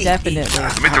 Seemingly indefinitely.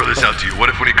 Let me throw this out to you. What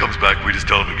if when he comes back, we just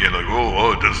tell him again, like,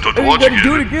 oh, it doesn't start to Oh, you watch gotta again?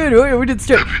 do it again. Oh, yeah, we did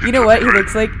start. You know what he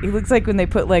looks like? He looks like when they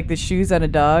put like the shoes on a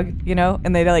dog, you know,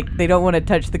 and they don't want to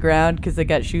touch the ground because they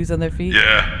got shoes on their feet.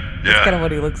 Yeah. That's kind of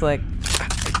what he looks like.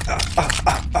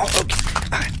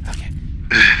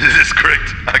 This is great.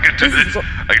 I can do this.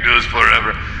 I can do this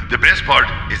forever. The best part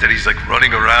is that he's like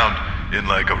running around in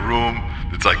like a room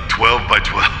that's like 12 by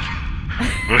 12.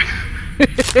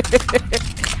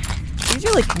 He's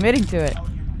really committing to it.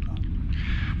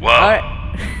 Wow. All right.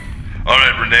 All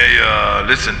right, Renee.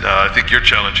 Listen, I think your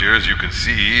challenge here, as you can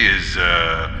see, is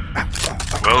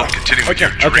well, continuing with your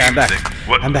dream Okay, I'm back. thing.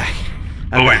 What? I'm back.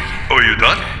 Oh, wait. Oh, are you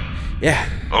done? Yeah.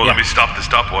 Oh, let me stop the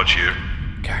stopwatch here.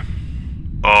 Okay.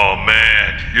 Oh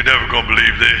man, you're never gonna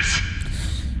believe this.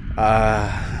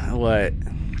 What?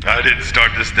 I didn't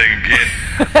start this thing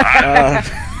again.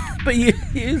 But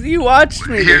you watched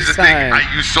me Here's this the thing. time.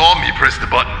 You saw me press the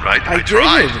button, right? I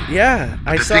tried. did. Yeah,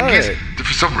 I The saw thing it. is,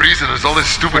 for some reason, there's all this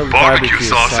stupid The barbecue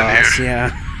sauce in here.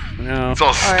 Yeah. No. It's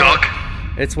all stuck.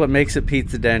 It's what makes it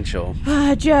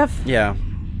pizzadential. Jeff, Yeah.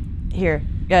 here.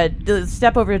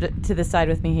 Step over to the side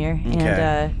with me here, Okay.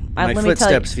 and My let me tell you.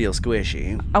 footsteps feel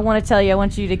squishy. I want to tell you. I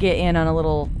want you to get in on a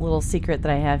little secret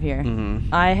that I have here.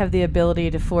 Mm-hmm. I have the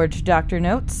ability to forge doctor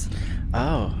notes.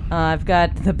 Oh. I've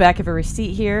got the back of a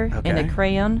receipt here and a Okay.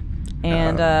 crayon,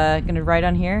 and I'm gonna write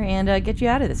on here and get you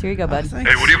out of this. Here you go, bud. Thanks.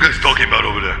 Hey, what are you guys talking about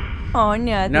over there? Oh,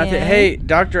 nothing. Nothing. Hey,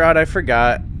 Dr. Odd, I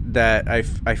forgot that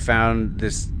I found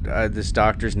this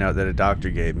doctor's note that a doctor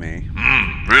gave me.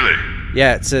 Really?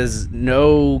 Yeah, it says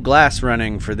no glass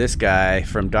running for this guy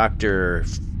from Doctor.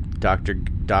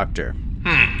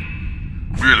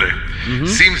 Really?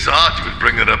 Seems odd you would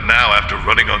bring it up now after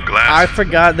running on glass. I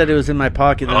forgot that it was in my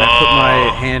pocket. Then I put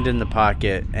my hand in the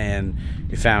pocket and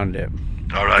found it.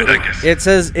 All right, I guess.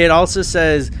 It also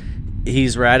says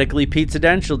he's radically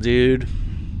pizzadential, dude.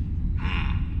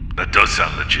 That does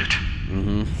sound legit.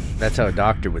 That's how a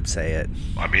doctor would say it.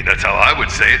 I mean, that's how I would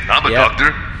say it. And I'm a Yep.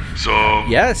 doctor, so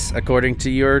Yes, according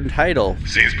to your title.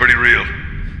 seems pretty real.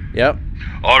 Yep.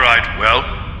 All right, well,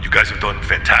 you guys have done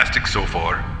fantastic so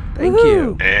far. Thank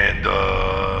you. And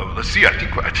let's see. I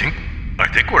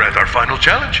think we're at our final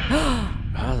challenge.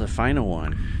 Oh, the final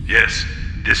one. Yes,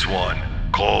 this one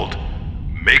called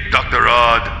 "Make Dr.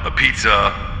 Odd a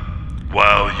Pizza,"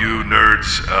 while you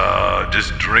nerds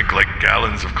just drink like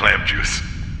gallons of clam juice.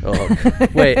 Oh,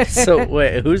 wait. So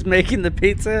wait, who's making the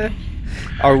pizza?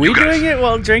 Are we You guys. doing it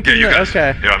while drinking? Yeah, you guys.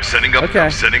 Okay. Yeah, I'm setting up. Okay.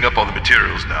 I'm setting up all the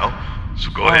materials now. So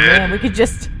go Oh ahead. man, we could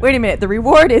just wait a minute. The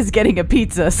reward is getting a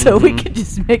pizza, so we could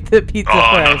just make the pizza Oh,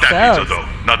 for not ourselves. that pizza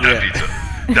though. Not that Yeah.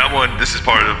 pizza. That one. This is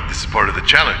part of the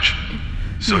challenge.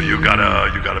 So you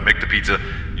gotta make the pizza,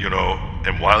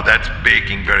 and while that's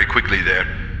baking very quickly there,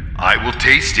 I will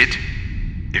taste it.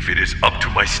 If it is up to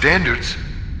my standards,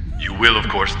 you will of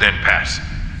course then pass.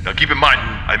 Now keep in mind,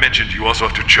 I mentioned you also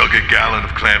have to chug a gallon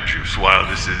of clam juice while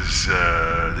this is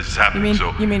happening.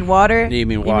 You mean water? You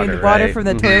mean You water, mean water right? from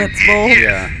the Mhm. toilet's bowl?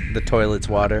 Yeah, the toilet's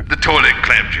water. the toilet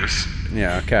clam juice.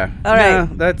 Yeah. Okay. All right. Yeah,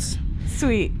 that's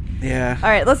Sweet. yeah. All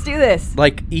right, let's do this.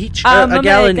 Like each I'm a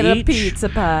gallon making each. a pizza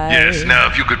pie. Yes. Now,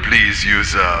 if you could please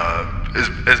use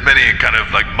as many kind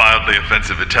of like mildly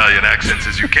offensive Italian accents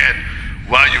as you can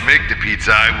while you make the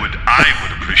pizza, I would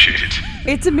appreciate it.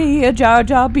 It's me, a Jar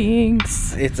Jar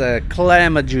Binks. It's a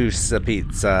clam juice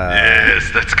pizza.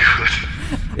 Yes, that's good.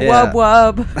 Yeah. Wub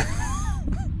wub.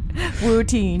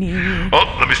 Wootini.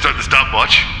 Oh, let me start the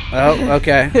stopwatch. Oh,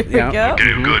 okay. Here we Yeah. go.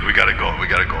 Okay, good. We got it going. We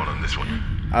got it going on this one.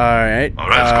 All right. All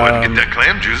right, let's go ahead and get that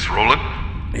clam juice rolling.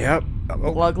 Yep.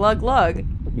 Oh, Glug glug glug.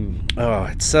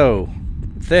 it's so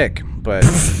thick, but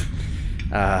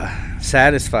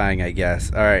satisfying, I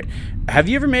guess. All right. Have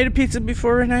you ever made a pizza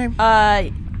before, Renee?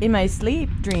 In my sleep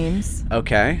dreams.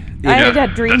 Okay. I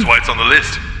had dreams. That's why it's on the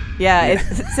list. Yeah, it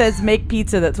says make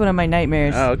pizza. That's one of my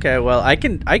nightmares. Oh, okay. Well, I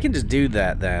can just do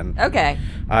that then. Okay.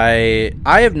 I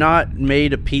have not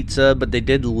made a pizza, but they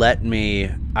did let me.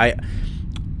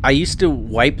 I used to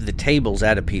wipe the tables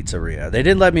at a pizzeria. They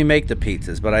didn't let me make the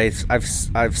pizzas, but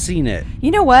I've seen it. You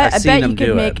know what? I've I seen bet them you could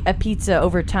do make it. a pizza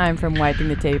over time from wiping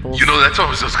the tables. You know, that's what I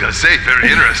was just going to say.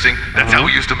 Very interesting. That's how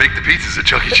we used to make the pizzas at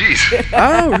Chuck E. Cheese.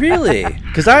 Oh, really?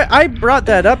 Because I brought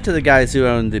that up to the guys who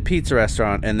owned the pizza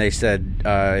restaurant, and they said,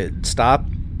 stop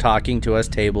talking to us,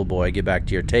 table boy. Get back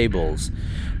to your tables.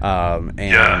 And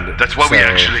Yeah, that's why we so-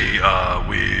 actually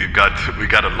we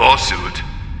got a lawsuit,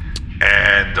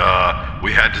 and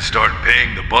we had to start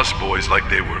paying the busboys like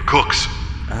they were cooks.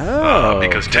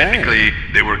 Because okay. technically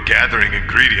they were gathering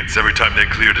ingredients every time they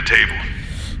cleared a table.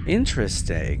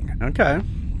 Interesting. Okay.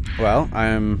 Well,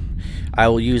 I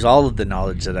will use all of the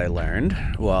knowledge that I learned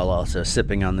while also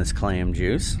sipping on this clam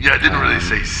juice. Yeah, I didn't really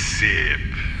say sip.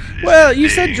 is Well, the you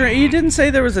said thing. drink. You didn't say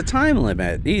there was a time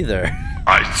limit either.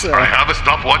 I have a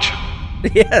stopwatch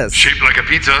Yes. shaped like a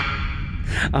pizza.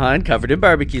 And covered in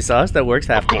barbecue sauce. That works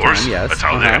half Of course, the time. Yes. that's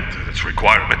how that's a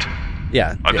requirement.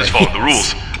 Yeah. I just followed the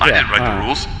rules. I Yeah, didn't write the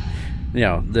rules. You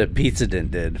know, the pizza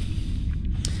did.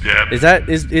 Yeah.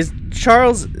 Is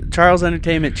Charles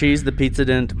Entertainment Cheese the pizza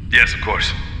dent? Yes, of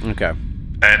course. Okay.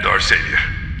 And our savior.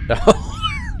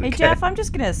 Hey, Jeff, I'm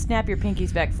just going to snap your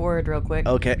pinkies back forward real quick.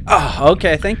 Okay. Oh,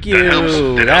 okay. Thank you.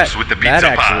 That helps with the pizza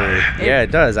that pie. actually, yeah,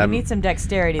 it does. You need some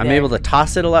dexterity I'm there. able to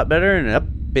toss it a lot better and up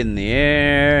in the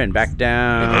air and back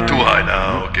down. Not too high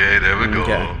now. Okay, there we go.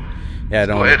 Okay. Yeah, I don't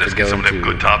Go want ahead, it let's to get go some of them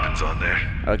into- good toppings on there.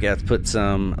 Okay, let's put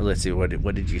some. Let's see. What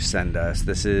did you send us?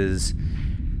 This is.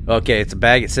 Okay, it's a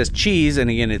bag. It says cheese, and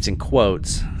again, it's in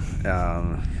quotes.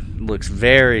 Looks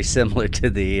very similar to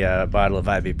the bottle of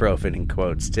ibuprofen in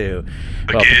quotes too.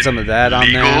 Well, Again, put some of that on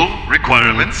legal there.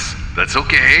 requirements. That's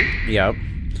okay. Yep.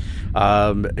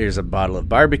 Here's a bottle of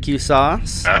barbecue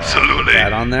sauce. Absolutely. Put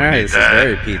that on there. We need This that. is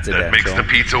very pizza That makes the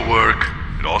pizza work.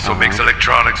 It also makes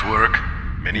electronics work.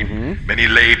 Many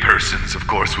lay persons, of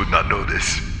course, would not know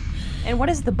this. And what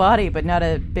is the body but not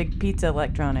a big pizza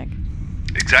electronic?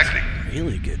 Exactly.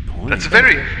 Really good point. That's a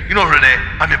very, Renee,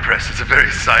 I'm impressed. It's a very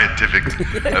scientific,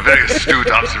 a very astute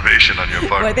observation on your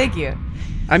part. Well, thank you.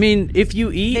 I mean, if you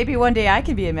eat, Maybe one day I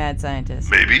can be a mad scientist.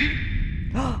 Maybe.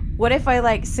 What if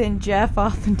I, send Jeff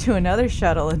off into another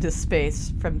shuttle into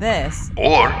space from this?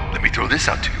 Or, let me throw this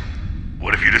out to you.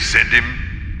 What if you just send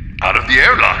him out of the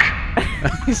airlock?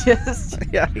 Just,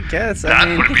 yeah, I guess. That I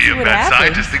mean, would be see a what mad happens.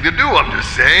 scientist thing to do. I'm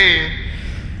just saying.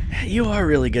 you are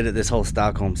really good at this whole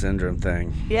Stockholm syndrome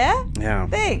thing. yeah? Yeah.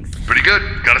 Thanks. Pretty good,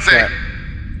 gotta say. Yeah.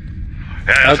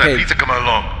 Yeah, how's Okay. that pizza coming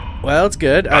along? Well, it's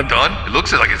good. About done? It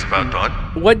looks like it's about done.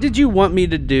 What did you want me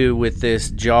to do with this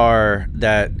jar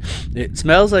that it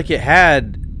smells like it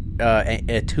had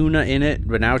a tuna in it,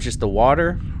 but now it's just the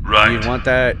water? Right. You want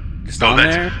that just No, on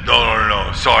that's there?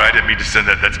 no. Sorry, I didn't mean to send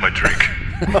that. That's my drink.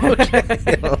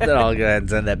 Okay. Well, then I'll go ahead and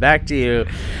send that back to you.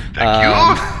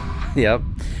 Thank you. Yep.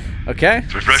 Okay.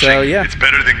 It's refreshing. So, yeah. It's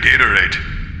better than Gatorade.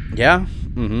 Yeah.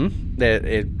 Mm-hmm.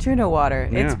 It Tuna water.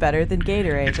 Yeah. It's better than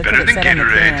Gatorade. It's That's better what it than said on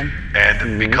the Gatorade, can.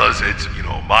 and because it's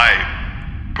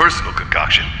my personal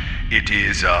concoction, it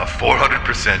is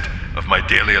 400% of my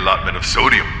daily allotment of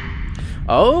sodium.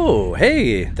 Oh,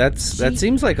 hey, that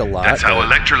seems like a lot. That's how but-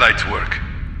 electrolytes work.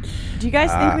 Do you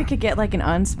guys think we could get an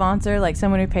unsponsor, like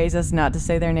someone who pays us not to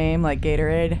say their name, like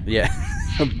Gatorade? Yeah.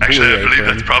 Actually, I Blue believe Apron.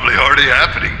 that's probably already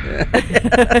happening.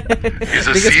 Is a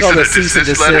I think it's cease called and a cease and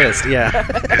desist letter? desist. Yeah.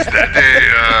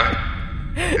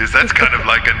 Is that that's kind of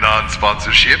like a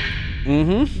non-sponsorship?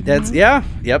 That's yeah.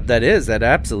 Yep. That is. That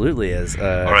absolutely is. All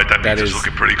right, that pizza's is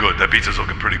looking pretty good. That pizza's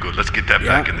looking pretty good. Let's get that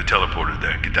back in the teleporter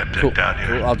there. Get that cool. down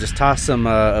here. Cool. I'll just toss some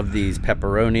of these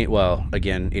pepperoni. Well,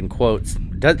 again, in quotes.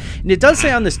 It does say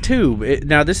on this tube.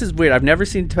 Now, this is weird. I've never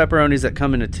seen pepperonis that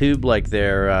come in a tube like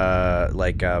they're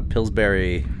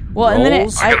Pillsbury. Well, and then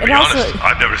rolls. I gotta it be also honest.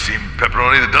 I've never seen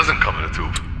pepperoni that doesn't come in a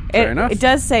tube. Fair enough. it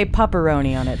does say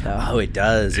pepperoni on it though. Oh, it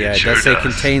does. Yeah, It it sure does say does.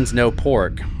 contains no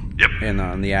pork. Yep. And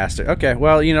on the asterisk. Okay.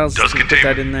 Well, let's Does put contain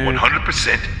that in there.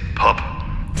 100% pub.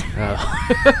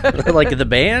 Like the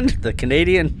band, the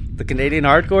Canadian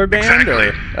hardcore band,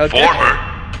 Exactly.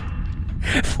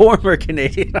 or former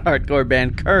Canadian hardcore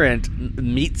band, current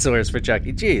meat source for Chuck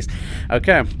E. Cheese.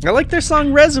 Okay, I like their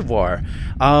song Reservoir,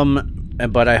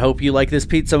 but I hope you like this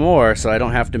pizza more, so I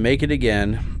don't have to make it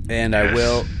again, and I Yes.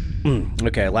 will.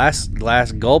 Okay, last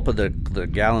gulp of the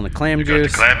gallon of clam You got the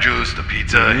juice. clam juice, the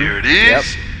pizza. Here it is. Yep.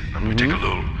 I'm gonna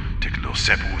take a little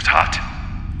sample. It's hot.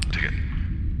 Take it.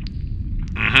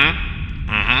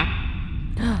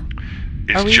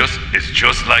 It's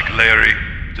just like Larry,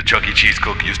 the Chuck E. Cheese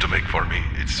cook, used to make for me.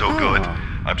 It's so good.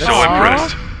 I'm so Aw.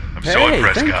 impressed. I'm so Hey,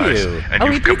 impressed, thank guys. you. And Are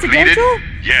we you've completed. pizza-dential?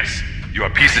 Yes, you are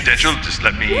pizza-dential. Just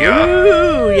let me. Ooh,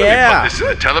 Let me yeah. put this in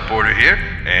the teleporter here,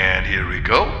 and here we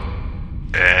go.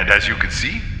 And as you can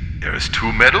see, there's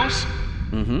 2 medals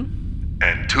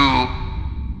and 2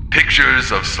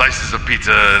 pictures of slices of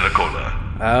pizza and a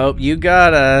cola. Oh, you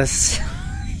got us.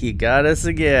 You got us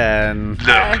again.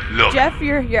 Look. Jeff,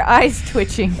 your eyes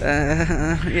twitching.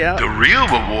 Yeah. The real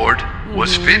reward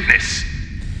was fitness.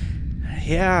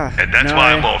 Yeah. And that's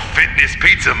why I'm all fitness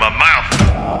pizza in my mouth.